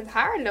met krullend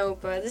haar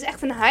lopen. Het is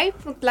echt een hype,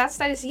 want de laatste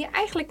tijden zie je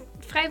eigenlijk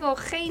vrijwel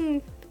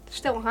geen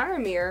stel haar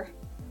meer.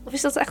 Of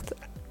is dat echt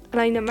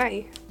alleen aan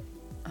mij?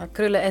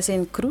 Krullen as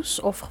in kroes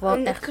of gewoon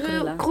Een echt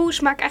krullen?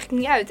 Cruise maakt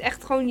eigenlijk niet uit.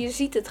 Echt gewoon, je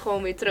ziet het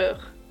gewoon weer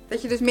terug.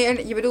 Dat je dus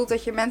meer, je bedoelt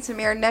dat je mensen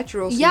meer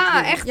natural ziet Ja,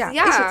 doen. echt, ja.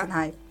 Is het een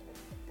hype?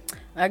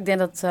 Ik denk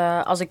dat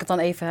als ik het dan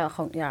even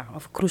gewoon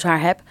over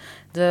kroeshaar heb.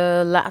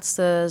 De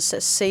laatste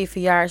 6,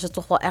 7 jaar is het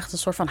toch wel echt een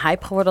soort van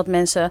hype geworden. Dat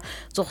mensen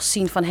toch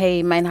zien van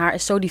hé, mijn haar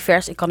is zo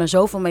divers. Ik kan er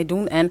zoveel mee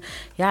doen. En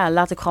ja,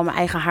 laat ik gewoon mijn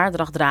eigen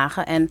haardracht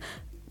dragen. En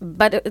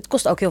het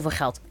kost ook heel veel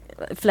geld.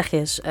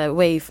 Vlechtjes,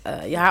 wave,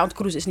 je haar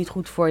ontkroezen is niet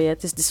goed voor je.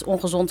 Het is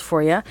ongezond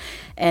voor je.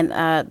 En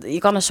je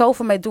kan er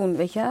zoveel mee doen,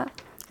 weet je.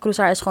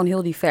 Kroeshaar is gewoon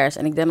heel divers.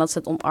 En ik denk dat ze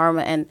het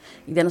omarmen. En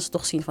ik denk dat ze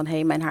toch zien van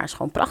hé, mijn haar is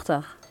gewoon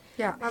prachtig.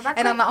 Ja, Maar waar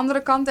en aan de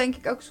andere kant denk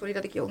ik ook, sorry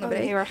dat ik je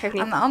onderbreek. heel erg geeft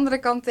niet. Aan de andere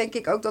kant denk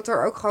ik ook dat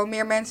er ook gewoon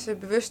meer mensen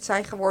bewust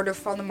zijn geworden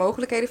van de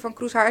mogelijkheden van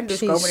kroeshaar. En dus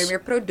Precies. komen er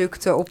meer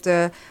producten op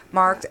de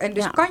markt. En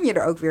dus Ja. kan je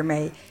er ook weer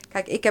mee.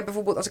 Kijk, ik heb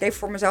bijvoorbeeld, als ik even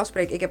voor mezelf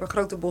spreek, ik heb een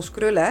grote bos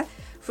krullen.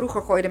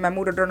 Vroeger gooide mijn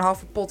moeder er een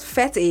halve pot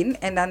vet in.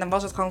 En dan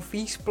was het gewoon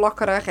vies,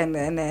 plakkerig.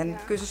 En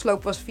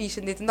kussensloop was vies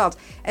en dit en dat.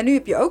 En nu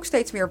heb je ook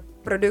steeds meer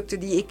producten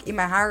die ik in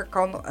mijn haar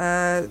kan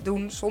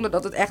doen. Zonder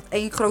dat het echt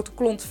één grote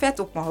klont vet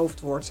op mijn hoofd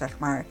wordt, zeg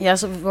maar. Ja,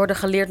 ze worden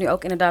geleerd nu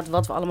ook inderdaad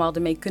wat we allemaal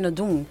ermee kunnen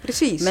doen.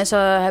 Precies.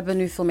 Mensen hebben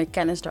nu veel meer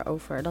kennis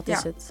daarover. Dat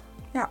is het.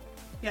 Ja,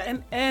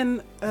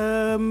 en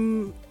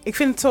ik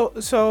vind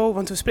het zo,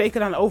 want we spreken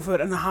dan over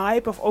een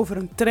hype of over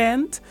een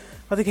trend.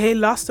 Wat ik heel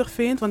lastig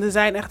vind, want er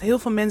zijn echt heel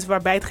veel mensen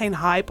waarbij het geen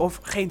hype of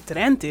geen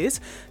trend is.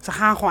 Ze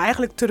gaan gewoon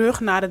eigenlijk terug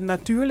naar het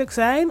natuurlijk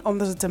zijn,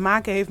 omdat het te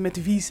maken heeft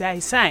met wie zij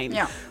zijn.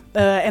 Ja.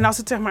 En als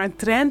het zeg maar een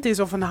trend is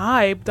of een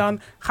hype,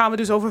 dan gaan we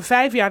dus over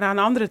 5 jaar naar een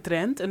andere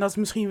trend. En dat is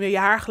misschien weer je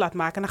haar glad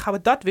maken en dan gaan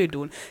we dat weer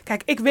doen.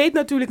 Kijk, ik weet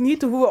natuurlijk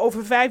niet hoe we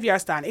over 5 jaar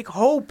staan. Ik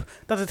hoop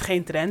dat het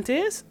geen trend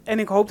is en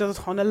ik hoop dat het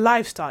gewoon een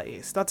lifestyle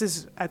is. Dat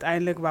is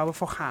uiteindelijk waar we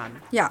voor gaan.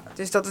 Ja,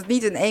 dus dat het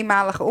niet een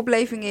eenmalige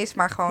opleving is,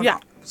 maar gewoon Ja.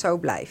 zo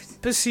blijft.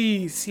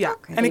 Precies, ja.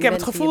 Oké. En ik Je heb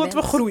het bent wie gevoel je dat we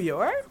bent. groeien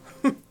hoor.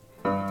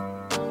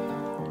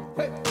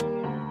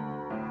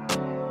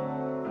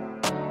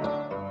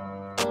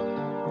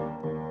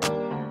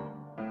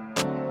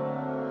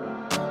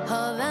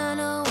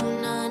 Havana,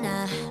 ooh, na,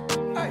 na.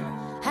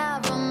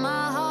 Half of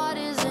my heart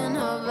is in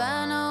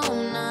Havana,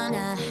 ooh, na,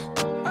 na.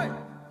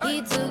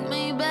 He took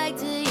me back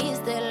to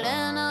East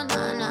Atlanta,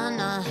 na, na,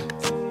 na.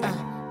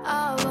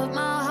 All of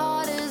my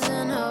heart is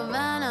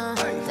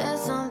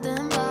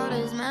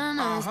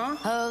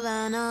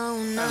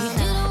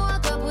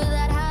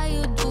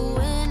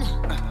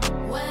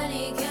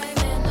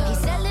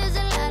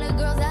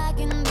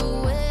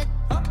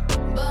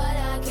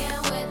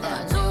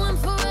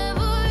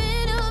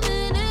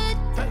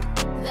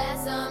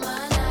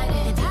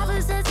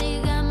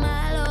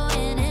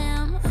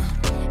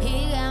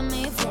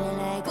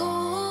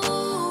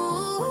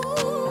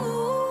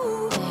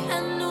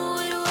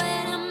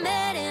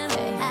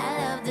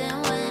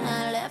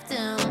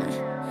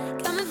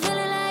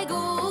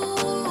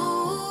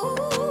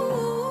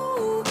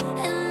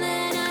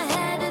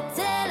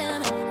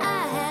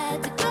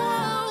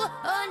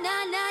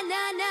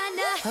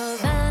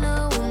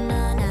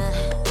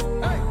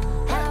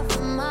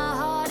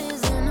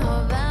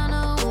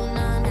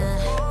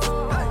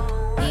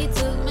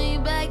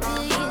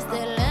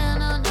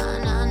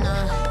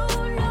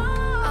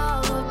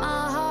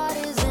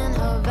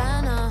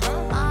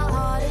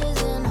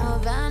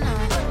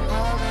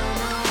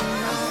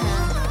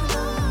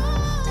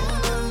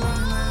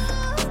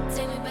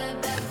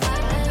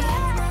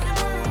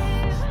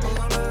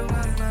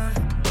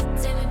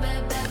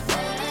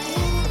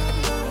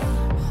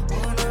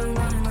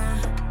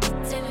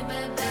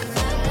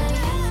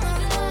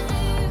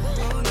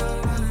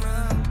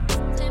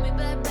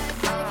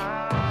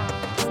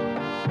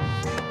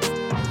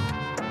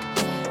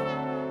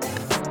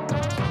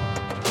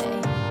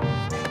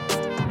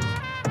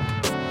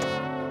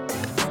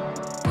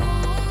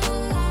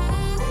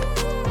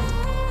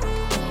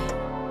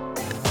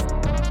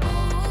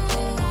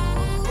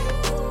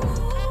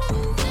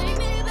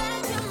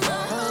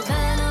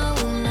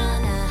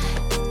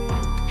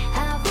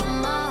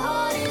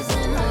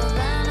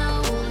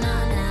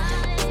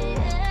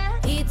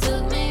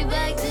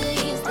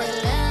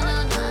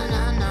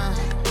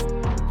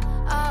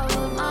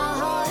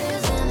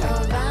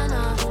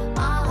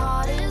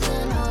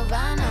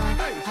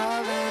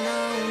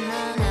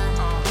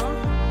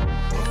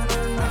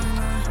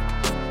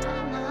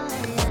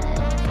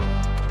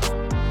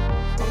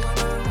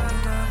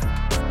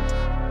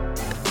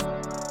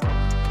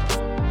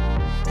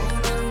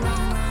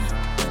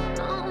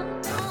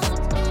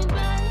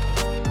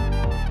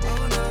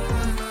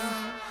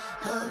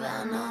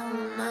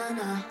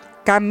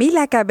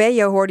Camila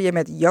Cabello hoorde je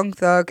met Young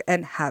Thug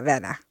en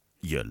Havana.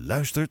 Je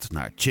luistert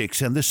naar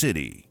Chicks and the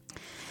City.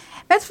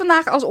 Met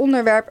vandaag als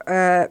onderwerp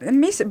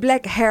Miss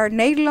Black Hair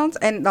Nederland.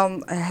 En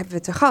dan hebben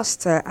we te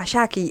gast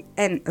Ashaki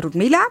en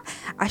Roedmila.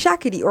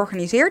 Ashaki die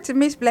organiseert de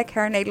Miss Black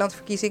Hair Nederland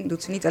verkiezing.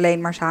 Doet ze niet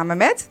alleen, maar samen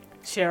met...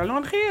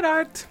 Sherlon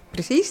Gerard.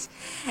 Precies.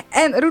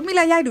 En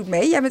Roedmila, jij doet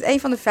mee. Jij bent een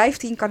van de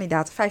 15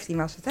 kandidaten. 15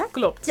 was het, hè?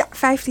 Klopt. Ja,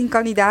 15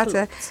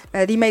 kandidaten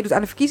die meedoet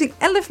aan de verkiezing.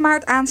 11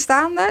 maart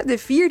aanstaande, de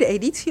 4e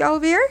editie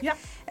alweer. Ja.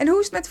 En hoe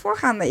is het met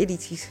voorgaande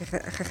edities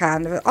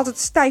gegaan? Altijd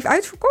stijf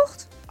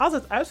uitverkocht?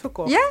 Altijd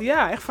uitverkocht. Ja?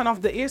 Ja, echt vanaf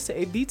de eerste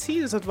editie.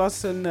 Dus dat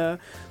was,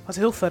 was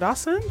heel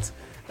verrassend.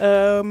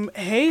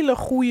 Hele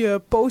goede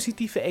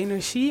positieve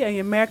energie. En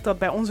je merkt dat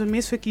bij onze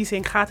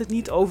misverkiezing gaat het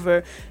niet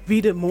over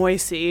wie de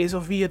mooiste is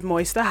of wie het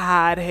mooiste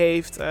haar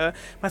heeft. Maar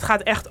het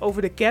gaat echt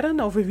over de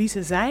kern, over wie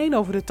ze zijn,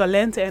 over de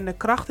talenten en de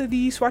krachten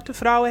die zwarte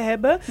vrouwen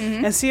hebben.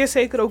 Mhm. En zeer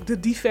zeker ook de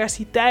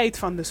diversiteit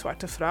van de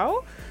zwarte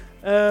vrouw.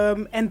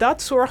 En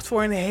dat zorgt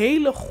voor een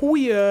hele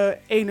goede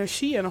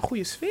energie en een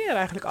goede sfeer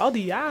eigenlijk al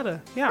die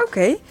jaren. Ja.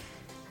 Oké.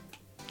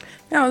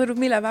 Nou,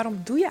 Roedmila,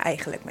 waarom doe je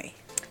eigenlijk mee?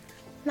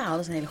 Nou, dat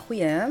is een hele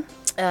goeie, hè?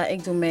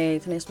 Ik doe mee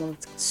ten eerste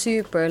omdat ik het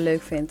super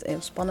leuk vind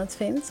en spannend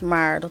vind.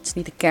 Maar dat is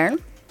niet de kern.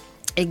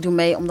 Ik doe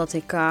mee omdat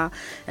ik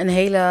een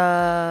hele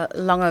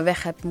lange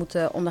weg heb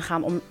moeten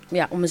ondergaan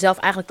om mezelf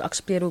eigenlijk te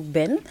accepteren hoe ik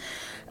ben.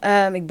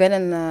 Ik ben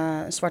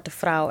een zwarte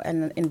vrouw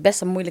en in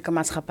best een moeilijke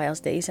maatschappij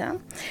als deze.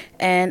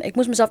 En ik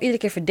moest mezelf iedere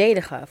keer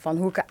verdedigen van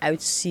hoe ik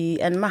eruit zie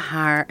en mijn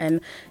haar.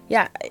 En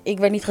ja, ik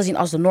werd niet gezien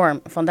als de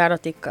norm. Vandaar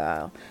dat ik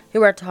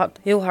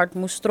heel hard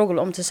moest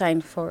struggelen om te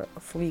zijn voor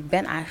wie ik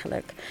ben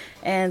eigenlijk.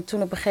 En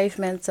toen op een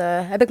gegeven moment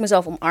heb ik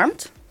mezelf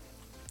omarmd.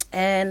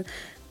 En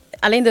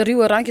alleen de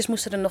ruwe randjes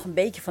moesten er nog een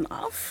beetje van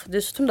af.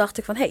 Dus toen dacht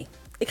ik van, hé,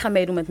 ik ga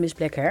meedoen met Miss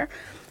Black Hair.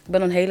 Ik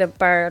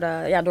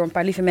ben door een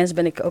paar lieve mensen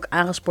ben ik ook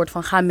aangespoord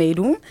van ga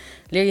meedoen.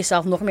 Leer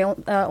jezelf nog meer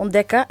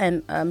ontdekken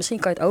en misschien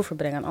kan je het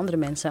overbrengen aan andere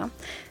mensen.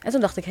 En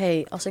toen dacht ik,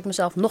 hé, als ik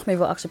mezelf nog meer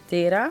wil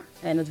accepteren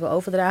en het wil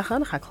overdragen,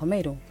 dan ga ik gewoon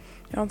meedoen.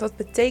 Ja, want wat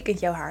betekent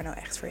jouw haar nou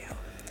echt voor jou?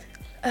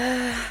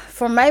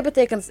 Voor mij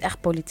betekent het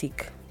echt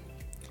politiek.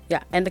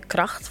 Ja, en de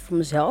kracht voor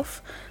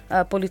mezelf.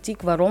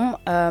 Politiek, waarom?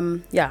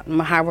 Mijn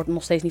haar wordt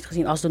nog steeds niet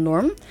gezien als de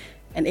norm.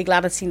 En ik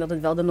laat het zien dat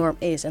het wel de norm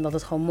is en dat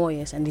het gewoon mooi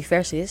is en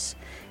divers is.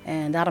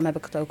 En daarom heb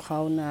ik het ook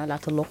gewoon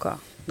laten lokken.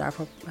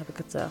 Daarvoor heb ik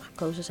het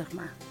gekozen, zeg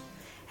maar.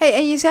 Hey,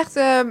 en je zegt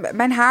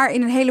mijn haar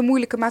in een hele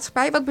moeilijke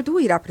maatschappij. Wat bedoel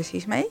je daar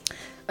precies mee?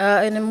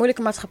 In een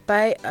moeilijke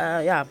maatschappij,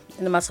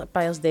 in een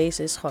maatschappij als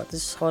deze is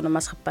gewoon een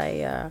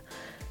maatschappij,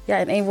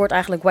 in één woord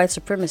eigenlijk white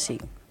supremacy.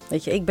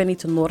 Weet je, ik ben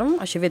niet de norm.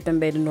 Als je wit bent,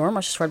 ben je de norm.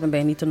 Als je zwart bent,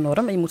 ben je niet de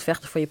norm. En je moet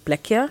vechten voor je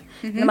plekje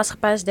in de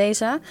maatschappij als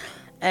deze.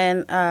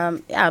 En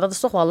dat is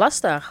toch wel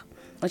lastig.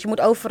 Want je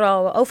moet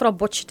overal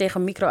botje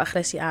tegen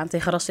microagressie aan,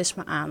 tegen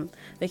racisme aan.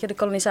 Weet je, de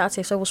kolonisatie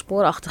heeft zoveel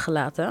sporen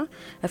achtergelaten.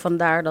 En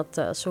vandaar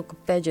dat zulke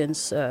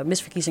pageants,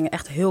 misverkiezingen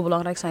echt heel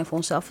belangrijk zijn voor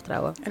ons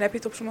zelfvertrouwen. En heb je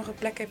het op sommige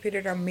plekken, heb je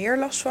er daar meer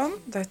last van?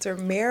 Dat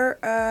er meer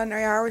naar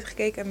je haar wordt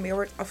gekeken en meer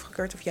wordt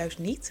afgekeurd of juist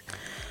niet?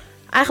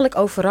 Eigenlijk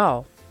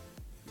overal.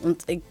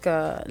 Want ik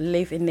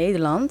leef in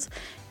Nederland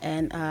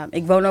en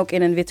ik woon ook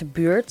in een witte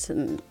buurt.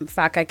 En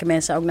vaak kijken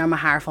mensen ook naar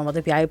mijn haar van wat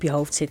heb jij op je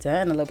hoofd zitten.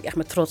 En dan loop ik echt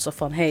met trots op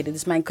van hey, dit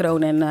is mijn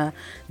kroon en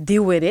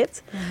deal with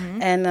it.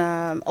 Mhm.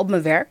 En op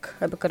mijn werk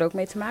heb ik er ook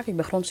mee te maken. Ik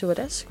ben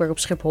grondstewardess, ik werk op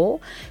Schiphol.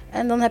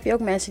 En dan heb je ook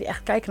mensen die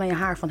echt kijken naar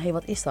je haar van hey,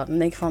 wat is dat? En dan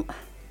denk je van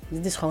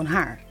dit is gewoon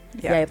haar.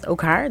 Ja. Jij hebt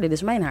ook haar, dit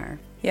is mijn haar.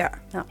 Ja.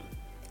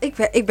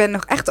 Ik ben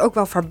nog echt ook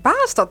wel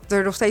verbaasd dat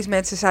er nog steeds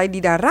mensen zijn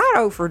die daar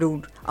raar over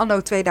doen.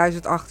 Anno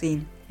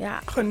 2018. Ja,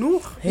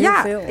 Genoeg. heel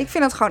veel. Ik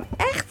vind dat gewoon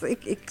echt...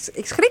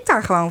 Ik schrik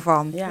daar gewoon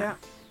van. Ja. Ja.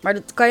 Maar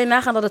dat kan je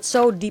nagaan dat het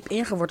zo diep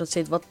ingeworteld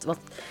zit.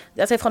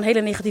 Dat heeft gewoon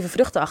hele negatieve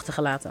vruchten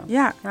achtergelaten.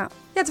 Ja. Ja.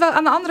 Ja, terwijl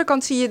aan de andere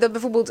kant zie je dat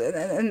bijvoorbeeld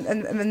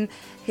een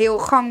heel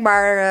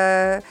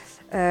gangbaar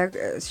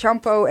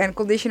shampoo en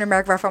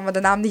conditionermerk waarvan we de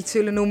naam niet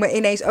zullen noemen,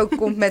 ineens ook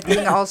komt met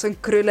dingen als een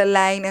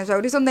krullenlijn en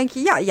zo. Dus dan denk je,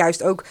 ja,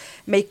 juist ook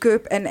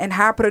make-up en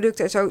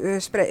haarproducten en zo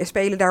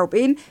spelen daarop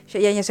in.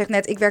 Je zegt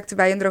net, ik werkte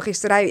bij een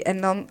drogisterij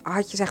en dan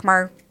had je zeg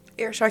maar...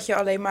 Eerst had je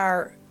alleen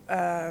maar,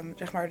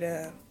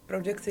 de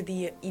producten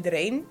die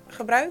iedereen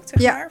gebruikt,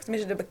 zeg Ja. maar. Of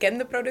tenminste de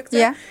bekende producten.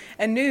 Ja.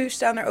 En nu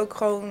staan er ook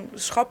gewoon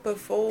schappen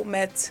vol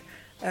met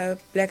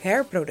black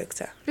hair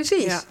producten.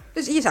 Precies. Ja.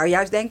 Dus je zou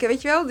juist denken,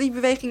 weet je wel, die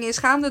beweging is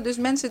gaande, dus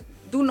mensen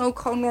doen ook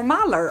gewoon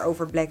normaler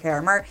over black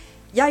hair. Maar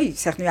jij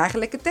zegt nu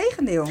eigenlijk het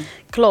tegendeel.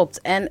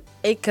 Klopt. En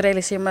ik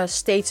realiseer me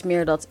steeds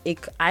meer dat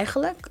ik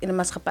eigenlijk in een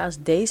maatschappij als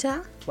deze,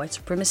 white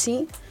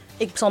supremacy,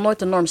 ik zal nooit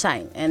de norm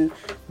zijn. En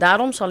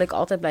daarom zal ik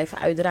altijd blijven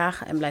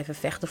uitdragen en blijven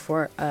vechten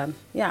voor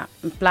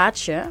een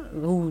plaatsje,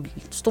 hoe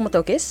stom het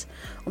ook is,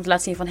 om te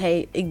laten zien van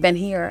hey, ik ben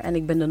hier en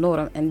ik ben de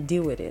norm en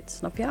deal with it.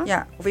 Snap je?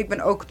 Ja, of ik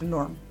ben ook de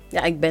norm.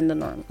 Ja, ik ben de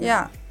norm.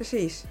 Ja,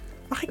 precies.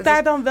 Mag ik Dat daar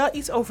is- dan wel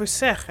iets over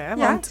zeggen? Hè? Ja,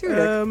 Want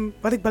tuurlijk.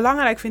 wat ik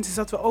belangrijk vind is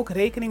dat we ook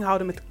rekening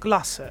houden met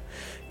klassen.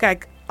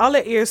 Kijk,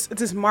 allereerst,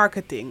 het is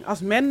marketing.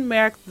 Als men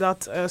merkt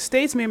dat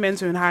steeds meer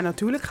mensen hun haar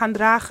natuurlijk gaan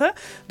dragen,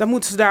 dan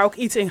moeten ze daar ook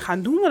iets in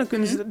gaan doen. Want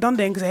dan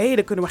denken ze,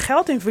 daar kunnen we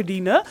geld in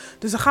verdienen.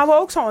 Dus dan gaan we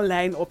ook zo'n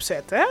lijn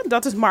opzetten. Hè?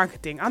 Dat is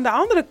marketing. Aan de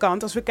andere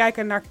kant, als we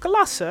kijken naar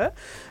klassen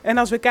en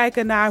als we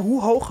kijken naar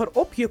hoe hoger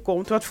op je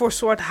komt, wat voor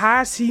soort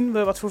haar zien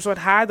we, wat voor soort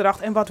haardracht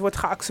en wat wordt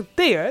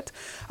geaccepteerd.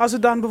 Als we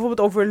dan bijvoorbeeld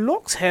over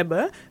locks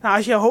hebben, nou,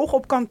 als je hoog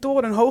op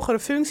kantoor een hogere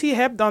functie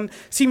hebt, dan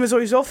zien we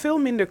sowieso veel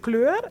minder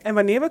kleur. En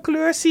wanneer we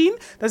kleur zien,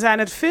 dan zijn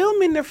het veel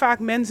minder vaak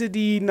mensen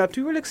die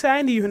natuurlijk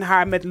zijn, die hun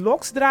haar met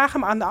locks dragen.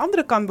 Maar aan de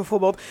andere kant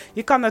bijvoorbeeld,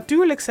 je kan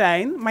natuurlijk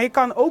zijn, maar je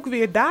kan ook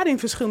weer daarin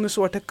verschillende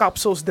soorten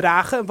kapsels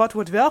dragen. Wat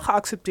wordt wel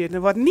geaccepteerd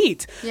en wat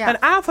niet. Ja. Een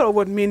afro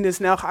wordt minder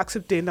snel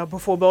geaccepteerd dan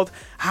bijvoorbeeld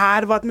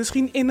haar wat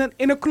misschien in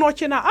een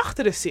knotje naar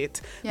achteren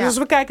zit. Ja. Dus als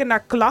we kijken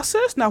naar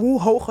klasses, naar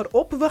hoe hoger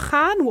op we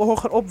gaan, hoe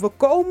hoger op we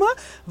komen,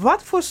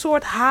 wat voor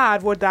soort haar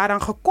wordt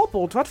daaraan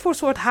gekoppeld? Wat voor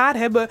soort haar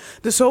hebben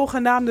de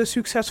zogenaamde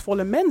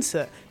succesvolle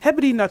mensen?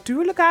 Hebben die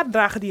natuurlijk haar?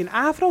 Dragen die een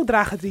afro?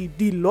 Dragen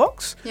die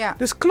locks? Ja.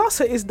 Dus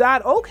klasse is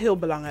daar ook heel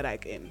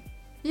belangrijk in.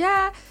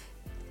 Ja,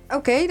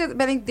 oké, dat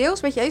ben ik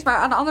deels met je eens. Maar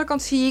aan de andere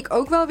kant zie ik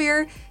ook wel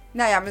weer...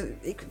 Nou ja,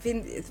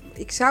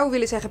 ik zou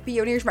willen zeggen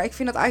pioniers, maar ik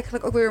vind dat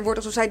eigenlijk ook weer een woord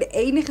alsof zij de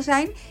enige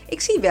zijn.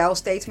 Ik zie wel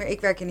steeds meer,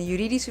 ik werk in de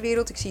juridische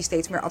wereld, ik zie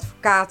steeds meer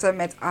advocaten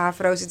met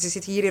afro's. Er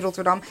zit hier in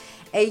Rotterdam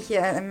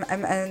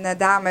een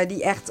dame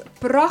die echt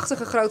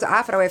prachtige grote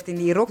afro heeft in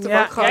die rokt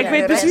ook gewoon ik in weet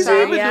de precies wie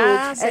je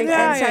rechtszaal.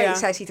 bedoelt. En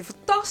zij ziet er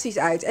fantastisch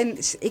uit. En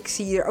ik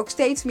zie er ook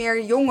steeds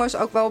meer jongens,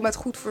 ook wel met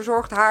goed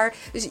verzorgd haar.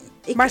 Dus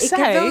ik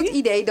heb wel het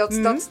idee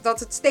dat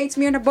het steeds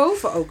meer naar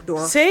boven ook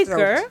doorstroomt.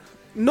 Zeker.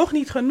 Nog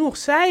niet genoeg.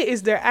 Zij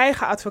is haar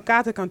eigen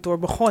advocatenkantoor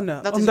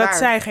begonnen. Omdat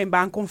zij geen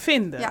baan kon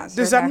vinden. Ja,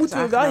 dus daar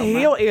moeten we wel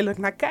heel eerlijk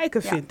naar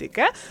kijken, vind ik.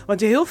 Hè? Want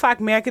je heel vaak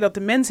merkt dat de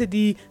mensen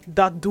die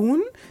dat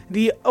doen,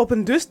 die op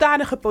een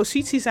dusdanige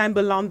positie zijn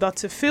beland dat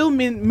ze veel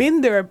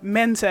minder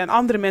mensen en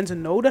andere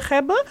mensen nodig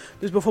hebben.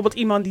 Dus bijvoorbeeld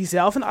iemand die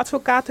zelf een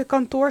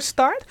advocatenkantoor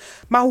start.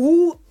 Maar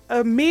hoe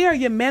meer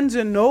je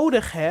mensen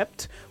nodig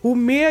hebt, hoe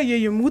meer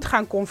je moet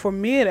gaan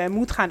conformeren en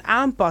moet gaan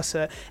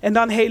aanpassen. En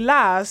dan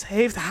helaas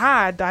heeft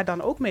haar daar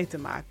dan ook mee te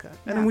maken.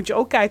 En dan moet je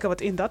ook kijken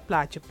wat in dat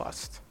plaatje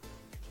past.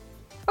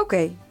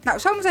 Oké, nou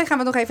zometeen gaan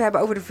we het nog even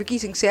hebben over de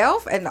verkiezing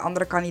zelf en de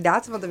andere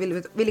kandidaten. Want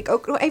daar wil ik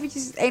ook nog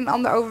eventjes het een en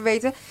ander over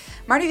weten.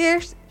 Maar nu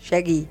eerst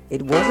Shaggy,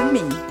 It Wasn't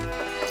Me.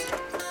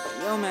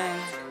 Yo man.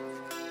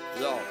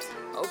 Yo.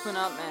 Open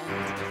up man.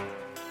 Yo,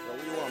 what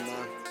you want,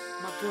 man?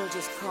 My girl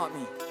just caught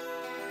me.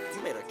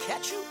 You made her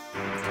catch you?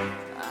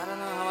 I don't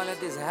know how I let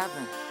this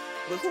happen.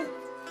 With who?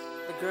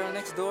 The girl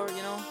next door,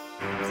 you know?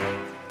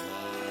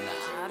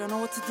 I don't know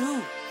what to do.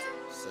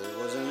 So it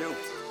wasn't you.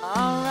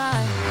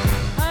 Alright.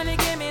 Honey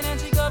came in and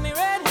she got me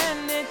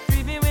red-handed,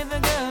 creepy with the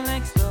girl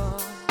next door.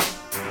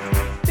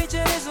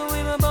 Picture this,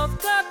 we were both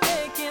caught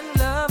making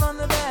love on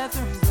the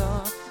bathroom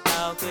floor.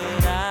 How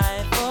could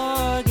I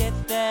forget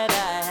that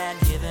I had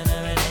given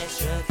her an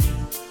extra key?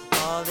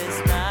 All this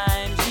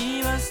time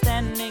she was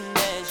standing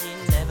there, she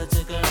never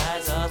took her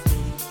eyes off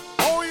me.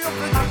 Oh, you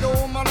think the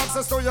woman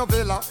access to your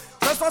villa?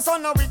 Trespass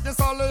on a weakness,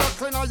 all of your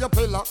clean on your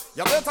pillar.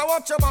 You better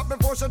watch your back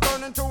before she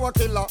turn into a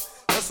killer.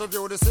 Just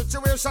review the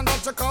situation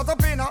that you caught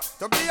up in her.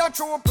 To be a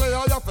true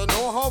player, you have to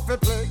know how to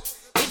play.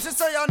 If she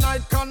say a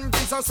night,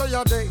 convince her say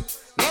a day.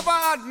 Never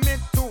admit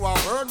to a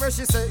word where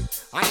she say.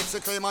 And if she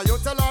claim her, you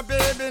tell her,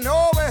 baby,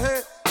 no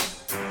way.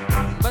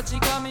 But she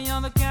caught me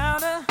on the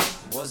counter.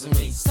 Wasn't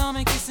me. Saw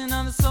me kissing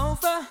on the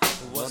sofa.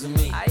 Wasn't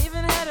me. I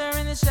even had her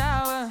in the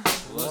shower.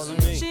 Wasn't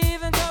me. She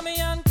even caught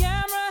me on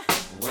camera.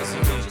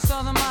 Wasn't me. She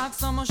saw the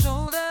marks on my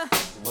shoulder.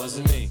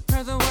 Wasn't me.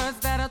 Heard the words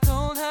that I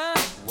told her.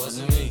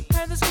 Wasn't me.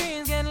 Heard the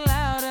screams getting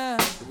louder.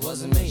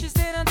 Wasn't me. She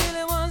stayed until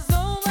it was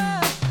over.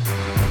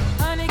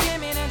 Honey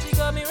came in and she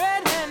got me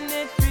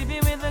red-handed, creepy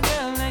with the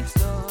girl next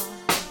door.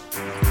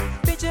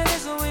 Picture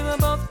this, we were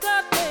both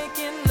caught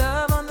making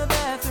love on the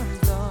bathroom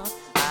floor.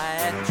 I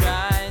had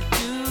tried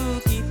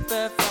to keep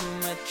her from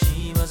what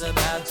she was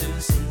about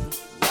to see.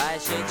 Why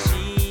should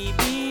she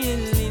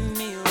believe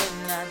me when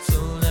I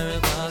told her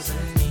it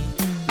wasn't me?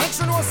 Make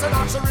sure know say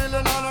that she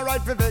really not a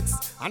right for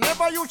vex. I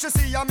never used to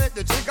see you make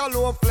the jigger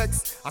low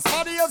flex. As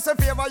somebody else in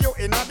favor you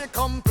in the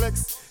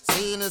complex.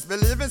 Seeing is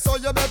believing, so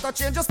you better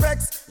change your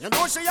specs. You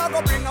know she a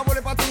go bring a whole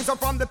heap of things up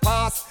from the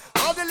past.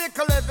 All the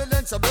little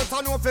evidence you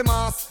better know for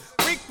mass.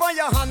 Quick for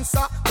your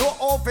answer, no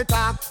off it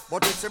talk.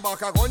 But if she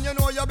back a gun, you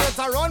know you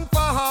better run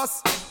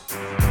fast.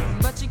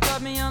 But she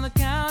caught me on the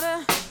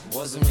counter.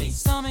 Wasn't me.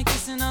 Saw me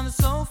kissing on the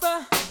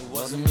sofa.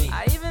 Wasn't me.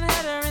 I even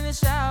had her in the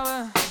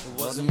shower.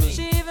 Wasn't me.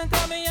 She even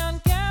caught me on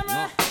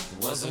camera.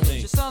 Wasn't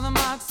me. She saw the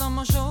marks on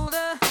my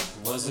shoulder.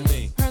 Wasn't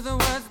me. Heard the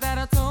words that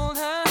I told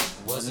her.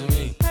 Wasn't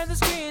me. Heard the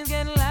screams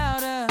getting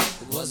louder.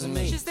 Wasn't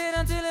me. She stayed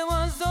until it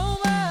was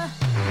over.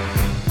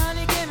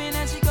 Honey came in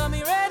and she got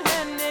me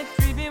red-handed,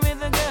 creepy with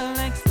the girl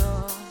next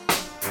door.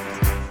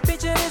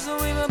 Picture this,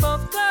 we were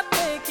both caught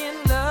making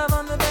love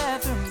on the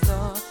bathroom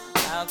floor.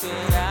 How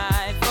could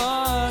I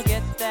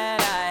forget that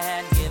I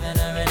had given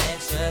her an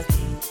extra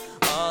key?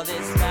 All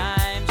this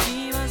time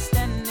she was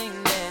standing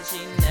there,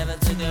 she never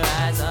took her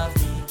eyes off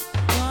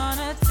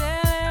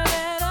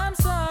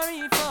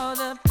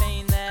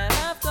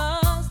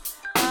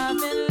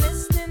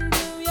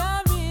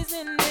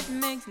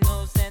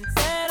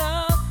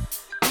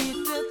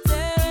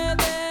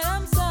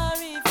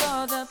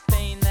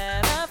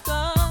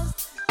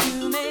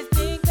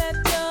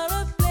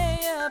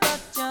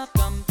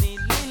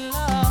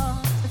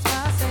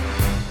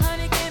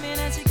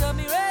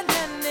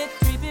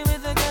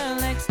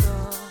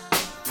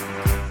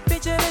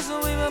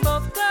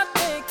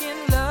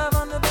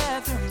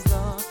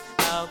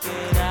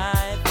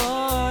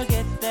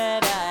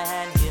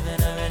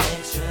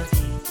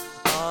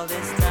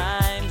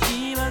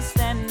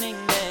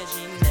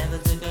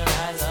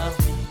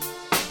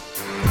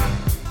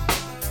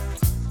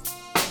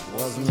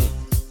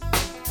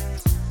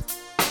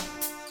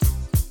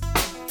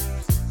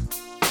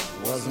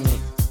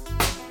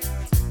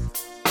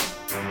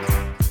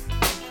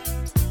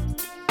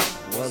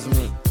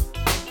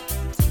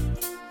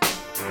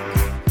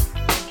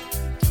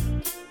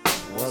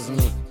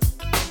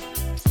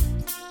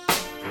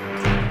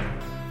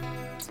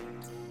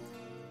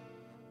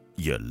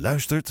Je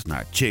luistert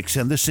naar Chicks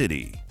and the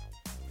City.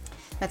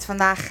 Met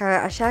vandaag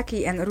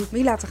Ashaki en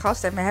Roetmila te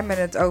gast. En we hebben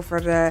het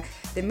over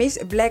de Miss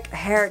Black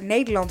Hair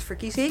Nederland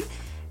verkiezing.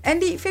 En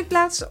die vindt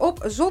plaats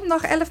op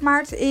zondag 11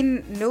 maart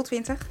in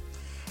 020.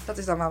 Dat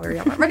is dan wel weer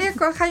jammer. Wanneer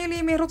gaan jullie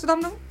hem in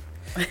Rotterdam doen?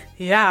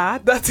 Ja,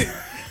 dat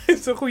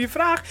is een goede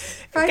vraag.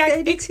 Vijfde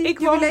editie,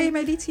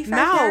 jubileumeditie, 5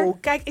 jaar. Nou,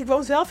 kijk, ik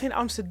woon zelf in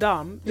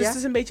Amsterdam. Dus Ja? het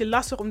is een beetje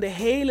lastig om de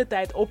hele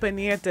tijd op en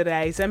neer te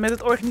reizen. En met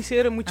het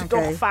organiseren moet je Oké.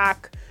 toch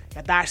vaak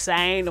daar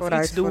zijn of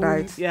Vooruit, iets doen.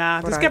 vooruit, Ja, dus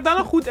vooruit. ik heb dan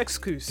een goed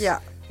excuus.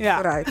 Ja, Ja.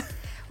 vooruit.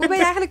 Hoe ben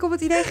je eigenlijk op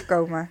het idee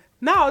gekomen?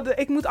 Nou,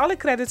 ik moet alle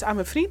credits aan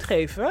mijn vriend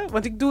geven.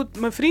 Want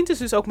mijn vriend is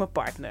dus ook mijn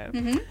partner.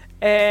 Mhm.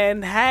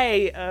 En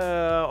hij,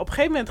 op een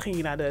gegeven moment ging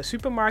hij naar de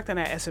supermarkt en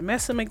hij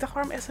sms'en. Maar ik dacht,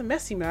 waarom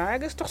sms't hij maar? Hij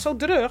is toch zo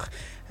druk?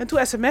 En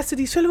toen sms'te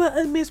hij, zullen we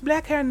een Miss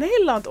Black Hair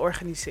Nederland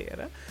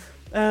organiseren?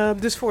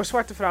 Dus voor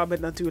zwarte vrouwen met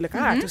natuurlijk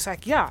haar. Mhm. Toen zei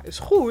ik, ja, is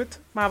goed.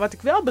 Maar wat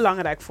ik wel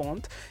belangrijk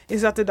vond,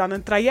 is dat er dan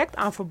een traject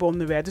aan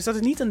verbonden werd. Dus dat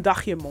het niet een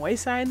dagje mooi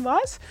zijn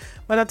was.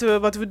 Maar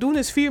wat we doen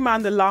is 4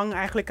 maanden lang,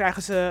 eigenlijk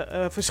krijgen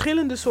ze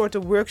verschillende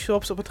soorten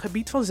workshops op het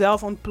gebied van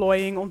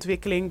zelfontplooiing,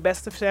 ontwikkeling,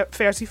 beste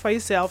versie van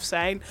jezelf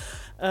zijn.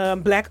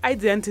 Black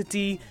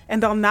Identity. En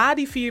dan na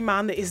die 4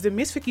 maanden is de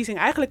misverkiezing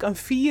eigenlijk een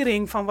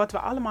viering van wat we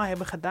allemaal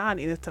hebben gedaan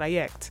in het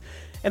traject.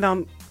 En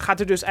dan gaat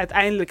er dus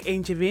uiteindelijk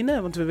eentje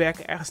winnen, want we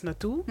werken ergens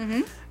naartoe.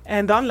 Mhm.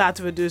 En dan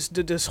laten we dus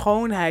de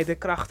schoonheid, de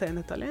krachten en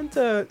de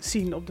talenten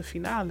zien op de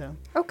finale.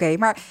 Oké,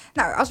 maar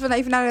nou, als we dan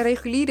even naar de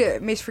reguliere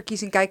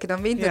misverkiezing kijken,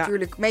 dan wint Ja.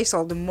 natuurlijk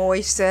meestal de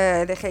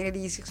mooiste, degene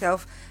die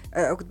zichzelf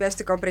ook het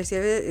beste kan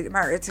presteren.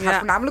 Maar het gaat Ja.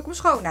 voornamelijk om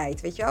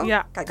schoonheid, weet je wel?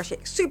 Ja. Kijk, als je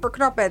super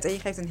knap bent en je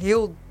geeft een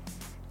heel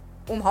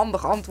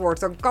onhandig antwoord,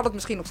 dan kan het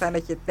misschien nog zijn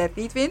dat je het net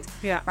niet wint.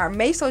 Ja. Maar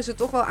meestal is het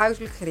toch wel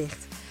uiterlijk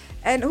gericht.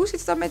 En hoe zit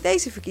het dan met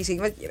deze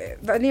verkiezing?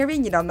 Wanneer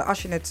win je dan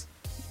als je het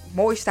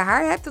mooiste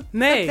haar hebt?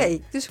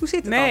 Nee. Dus hoe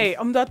zit het dan? Nee,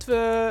 omdat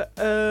we...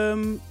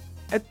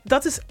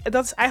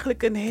 dat is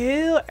eigenlijk een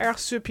heel erg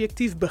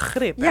subjectief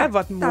begrip, Ja, hè,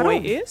 wat daarom.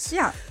 mooi is.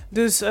 Ja.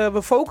 Dus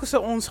we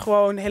focussen ons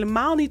gewoon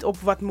helemaal niet op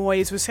wat mooi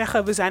is. We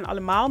zeggen, we zijn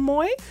allemaal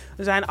mooi.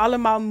 We zijn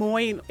allemaal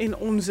mooi in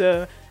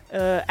onze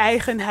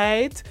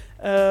eigenheid.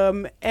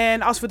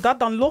 En als we dat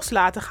dan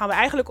loslaten, gaan we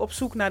eigenlijk op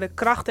zoek naar de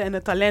krachten en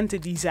de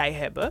talenten die zij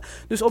hebben.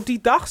 Dus op die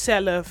dag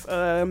zelf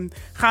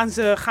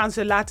gaan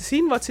ze laten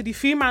zien wat ze die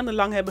 4 maanden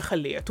lang hebben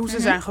geleerd. Hoe ze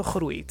zijn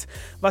gegroeid.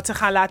 Wat ze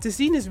gaan laten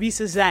zien is wie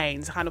ze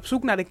zijn. Ze gaan op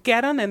zoek naar de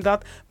kern en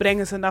dat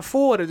brengen ze naar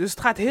voren. Dus het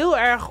gaat heel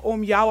erg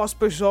om jou als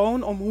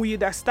persoon, om hoe je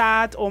daar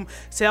staat, om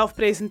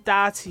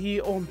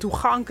zelfpresentatie, om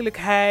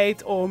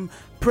toegankelijkheid, om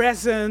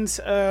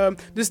presence.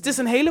 Dus het is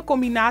een hele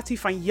combinatie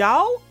van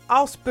jou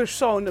als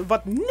persoon,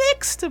 wat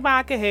niks te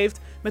maken heeft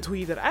met hoe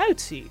je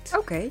eruit ziet.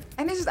 Oké.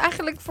 En is het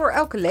eigenlijk voor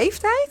elke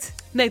leeftijd?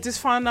 Nee, het is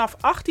vanaf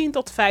 18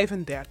 tot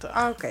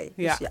 35. Oké. Dus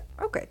Ja. ja.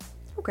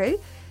 Oké.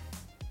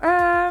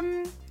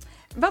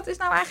 Wat is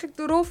nou eigenlijk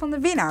de rol van de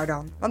winnaar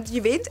dan? Want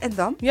je wint en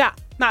dan? Ja,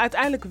 nou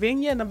uiteindelijk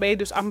win je en dan ben je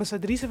dus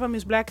ambassadrice van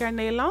Miss Black Hair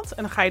Nederland.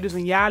 En dan ga je dus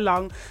een jaar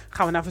lang,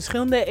 gaan we naar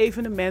verschillende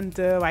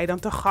evenementen waar je dan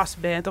te gast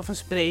bent of een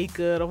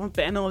spreker of een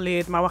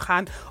panellid. Maar we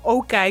gaan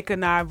ook kijken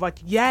naar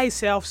wat jij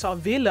zelf zou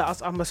willen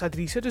als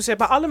ambassadrice. Dus ze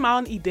hebben allemaal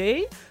een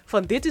idee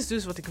van dit is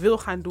dus wat ik wil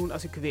gaan doen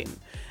als ik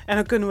win. En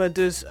dan kunnen we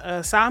dus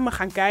samen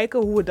gaan kijken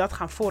hoe we dat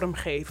gaan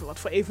vormgeven. Wat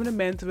voor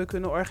evenementen we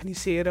kunnen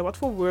organiseren, wat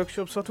voor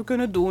workshops, wat we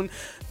kunnen doen.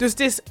 Dus het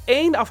is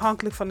 1,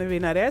 afhankelijk van de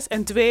winnares.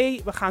 En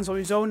 2, we gaan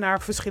sowieso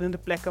naar verschillende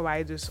plekken waar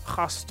je dus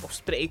gast of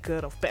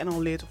spreker of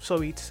panellid of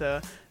zoiets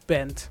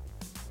bent.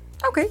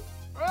 Oké.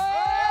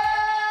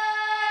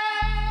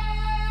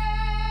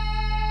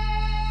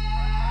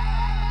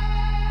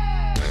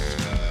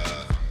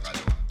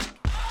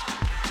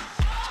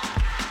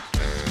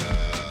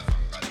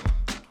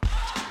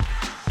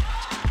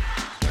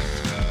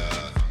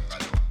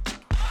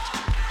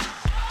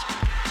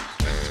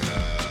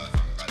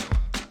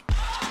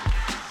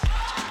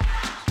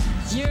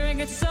 You're a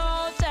good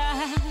soldier,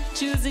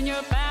 choosing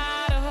your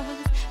battle.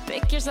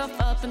 Pick yourself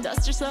up and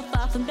dust yourself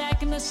off and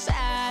back in the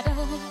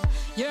saddle.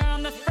 You're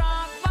on the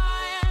front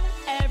line,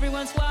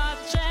 everyone's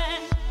watching.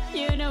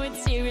 You know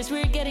it's serious,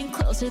 we're getting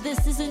closer,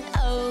 this isn't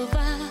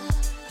over.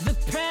 The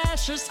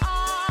pressure's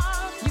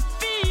on, you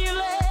feel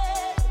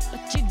it,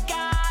 but you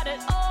got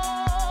it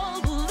all,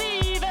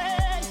 believe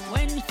it.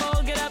 When you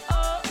fall, get up,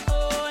 oh,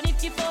 oh, and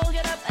if you fall,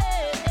 get up,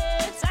 eh,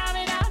 eh.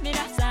 Tamina,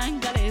 mina,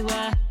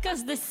 sangalewa,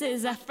 'cause this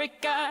is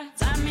Africa.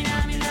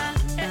 Tamina, mina,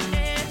 eh,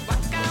 eh,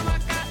 waka,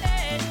 waka,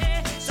 eh,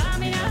 eh.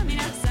 Tamina,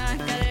 mina,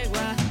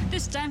 sangalewa,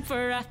 this time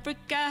for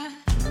Africa.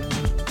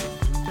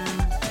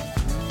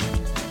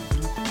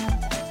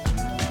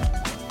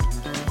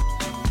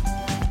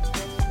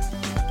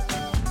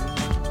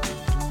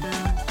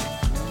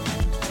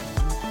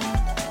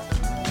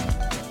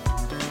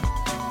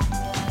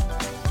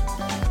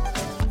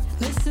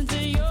 Listen to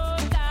your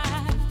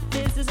God,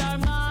 this is our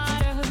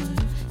motto.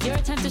 Your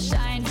time to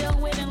shine, don't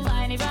wait in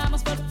line, y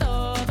vamos por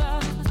todo.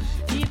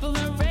 People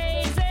are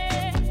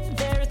raising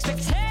their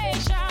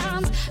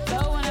expectations. Go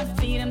on and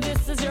feed them,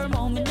 this is your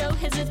moment, no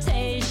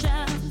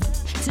hesitation.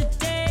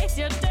 Today's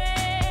your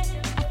day,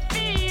 I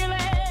feel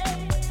it.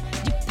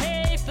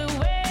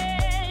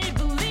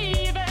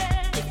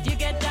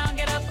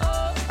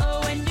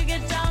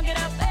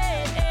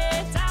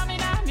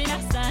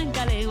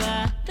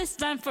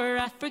 time for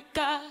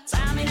Africa.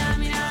 Samina,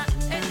 mina,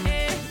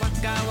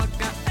 waka,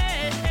 waka,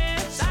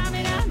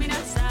 Samina, mina,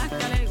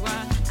 sakalewa,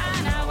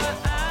 anawa,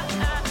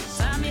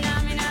 Samina,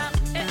 mina,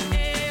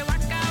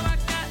 waka,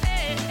 waka,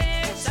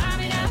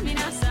 Samina,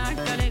 mina,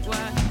 sakalewa.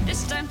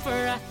 This time for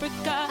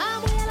Africa.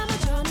 I'm well on my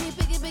journey,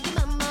 biggie, biggie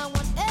mama,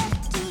 1 A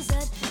to Z.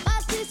 My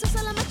sister's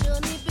all on my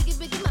journey, biggie,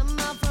 biggie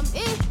mama, from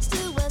east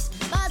to west.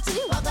 My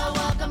tea, waka,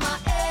 waka, my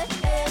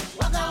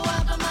waka,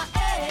 waka, my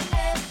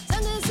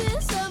Sangin'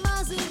 since summer,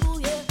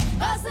 Zimbabwe,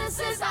 'cause this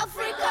is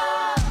Africa.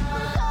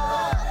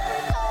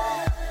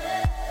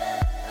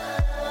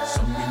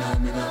 Samina,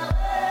 mina.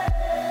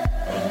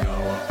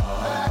 Anawa,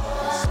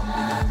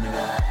 samina,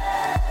 mina.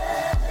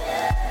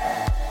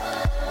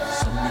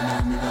 Samina,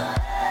 mina.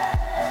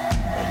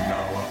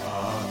 Anawa,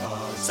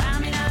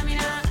 Samina,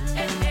 mina,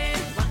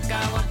 waka,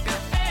 waka,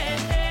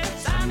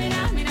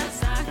 Samina, mina,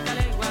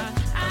 sakalewa,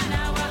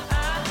 anawa,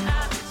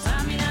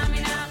 Samina,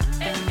 mina,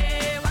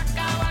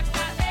 waka,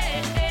 waka,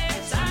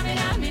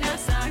 Samina, mina,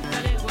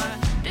 sakalewa.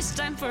 This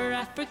time for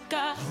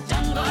Africa.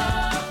 Jungle,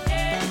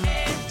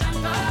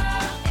 jungle,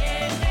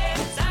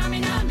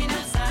 Samina, mina,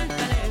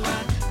 sakalewa,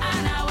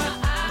 anawa,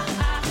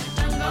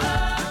 jungle,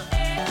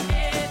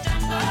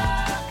 jungle,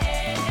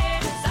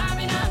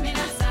 Samina,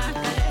 mina,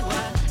 sakalewa,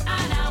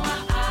 anawa.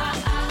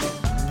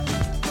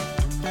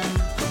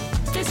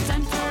 This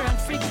time for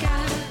Africa.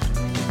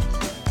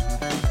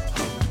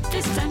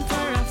 This time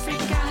for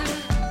Africa.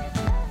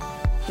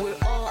 We're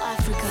all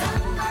Africa.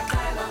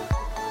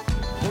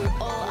 We're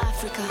all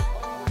Africa.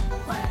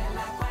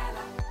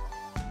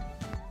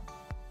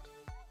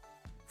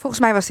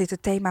 Volgens mij was dit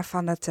het thema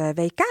van het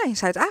WK in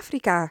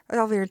Zuid-Afrika.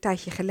 Alweer een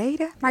tijdje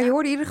geleden. Maar je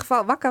hoorde in ieder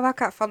geval Waka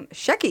Waka van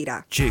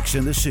Shakira. Chicks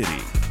in the City.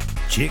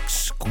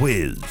 Chicks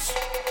Quiz.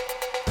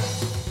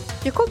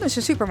 Je kon dus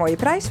een supermooie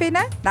prijs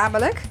winnen.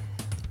 Namelijk...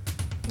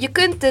 Je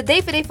kunt de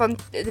DVD van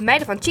de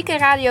meiden van Chica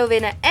Radio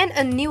winnen en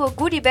een nieuwe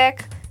goodiebag.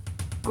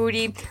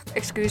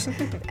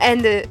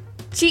 En de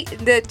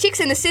Chicks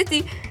in the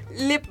City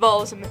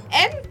lipbalsem.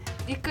 En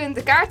je kunt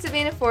de kaarten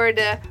winnen voor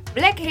de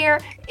Black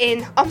Hair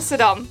in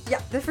Amsterdam. Ja,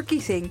 de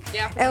verkiezing.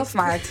 Ja. 11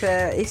 maart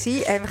is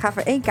die. En we gaan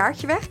voor 1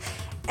 kaartje weg.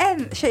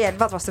 En Cheyenne,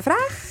 wat was de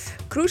vraag?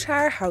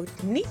 Kroeshaar houdt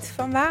niet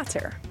van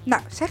water.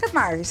 Nou, zeg het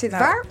maar. Is dit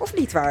Nou, waar of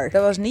niet waar?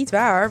 Dat was niet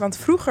waar, want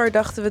vroeger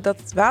dachten we dat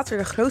het water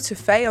de grootste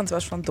vijand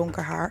was van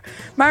donker haar.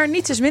 Maar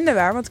niets is minder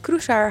waar, want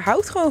kroeshaar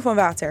houdt gewoon van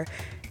water.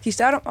 Kies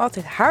daarom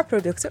altijd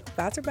haarproducten op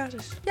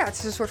waterbasis. Ja, het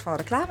is een soort van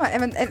reclame.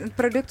 En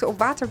producten op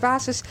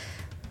waterbasis,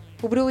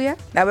 hoe bedoel je?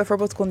 Nou,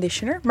 bijvoorbeeld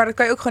conditioner. Maar dat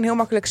kan je ook gewoon heel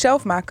makkelijk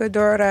zelf maken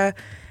door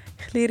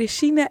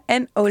glycine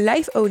en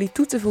olijfolie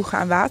toe te voegen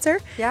aan water.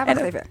 Ja, en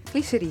wacht even.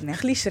 Glycerine.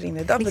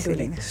 Glycerine, dat bedoel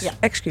Glycerine, ik. ja.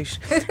 Excuus.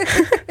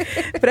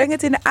 Breng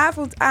het in de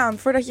avond aan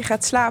voordat je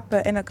gaat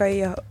slapen. En dan kan je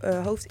je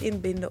hoofd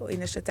inbinden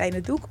in een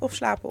satijnen doek of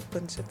slapen op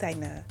een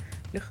satijnen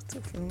lucht.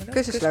 Of hoe noem je dat?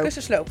 Kussensloop.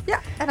 Kussensloop. Ja,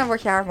 en dan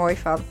wordt je haar mooi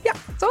van. Ja.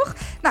 Toch?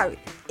 Nou,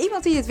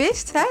 iemand die het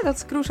wist, hè,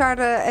 dat kroeshaar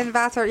en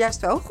water juist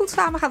wel goed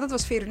samen gaan, dat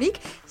was Veronique.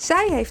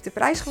 Zij heeft de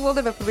prijs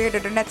gewonnen. We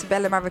probeerden er net te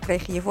bellen, maar we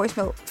kregen je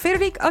voicemail.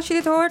 Veronique, als je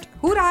dit hoort,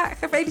 hoera,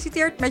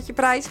 gefeliciteerd met je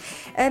prijs.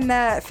 En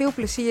veel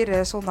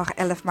plezier zondag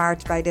 11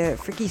 maart bij de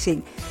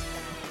verkiezing.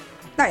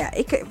 Nou ja,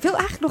 ik wil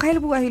eigenlijk nog een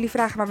heleboel aan jullie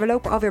vragen, maar we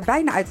lopen alweer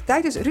bijna uit de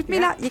tijd. Dus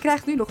Rutmila, je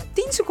krijgt nu nog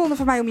 10 seconden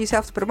van mij om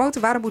jezelf te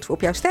promoten. Waarom moeten we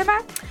op jou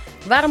stemmen?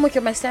 Waarom moet je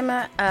op mij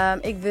stemmen?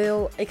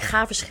 Ik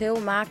ga verschil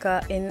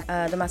maken in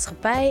de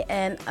maatschappij.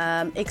 En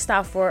ik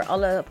sta voor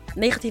alle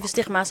negatieve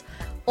stigma's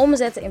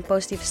omzetten in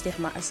positieve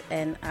stigma's.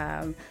 En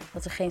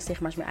dat er geen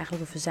stigma's meer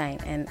eigenlijk hoeven zijn.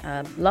 En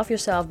love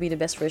yourself, be the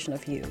best version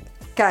of you.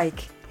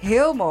 Kijk,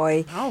 heel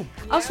mooi.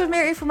 Oh. Als we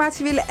meer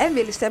informatie willen en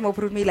willen stemmen op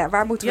Rutmila,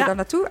 waar moeten we dan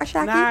naartoe,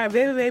 Ashaki? Naar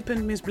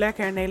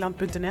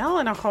www.missblackhairnederland.nl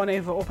en dan gewoon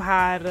even op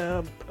haar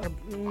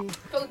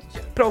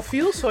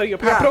profiel,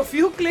 op haar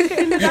profiel klikken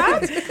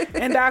inderdaad.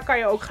 En daar kan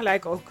je ook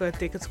gelijk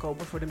tickets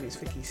kopen voor de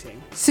misverkiezing.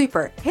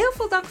 Super. Heel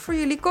veel dank voor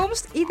jullie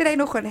komst. Iedereen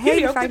nog een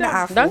hele fijne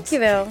avond.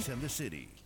 Dankjewel. Chicks in the City.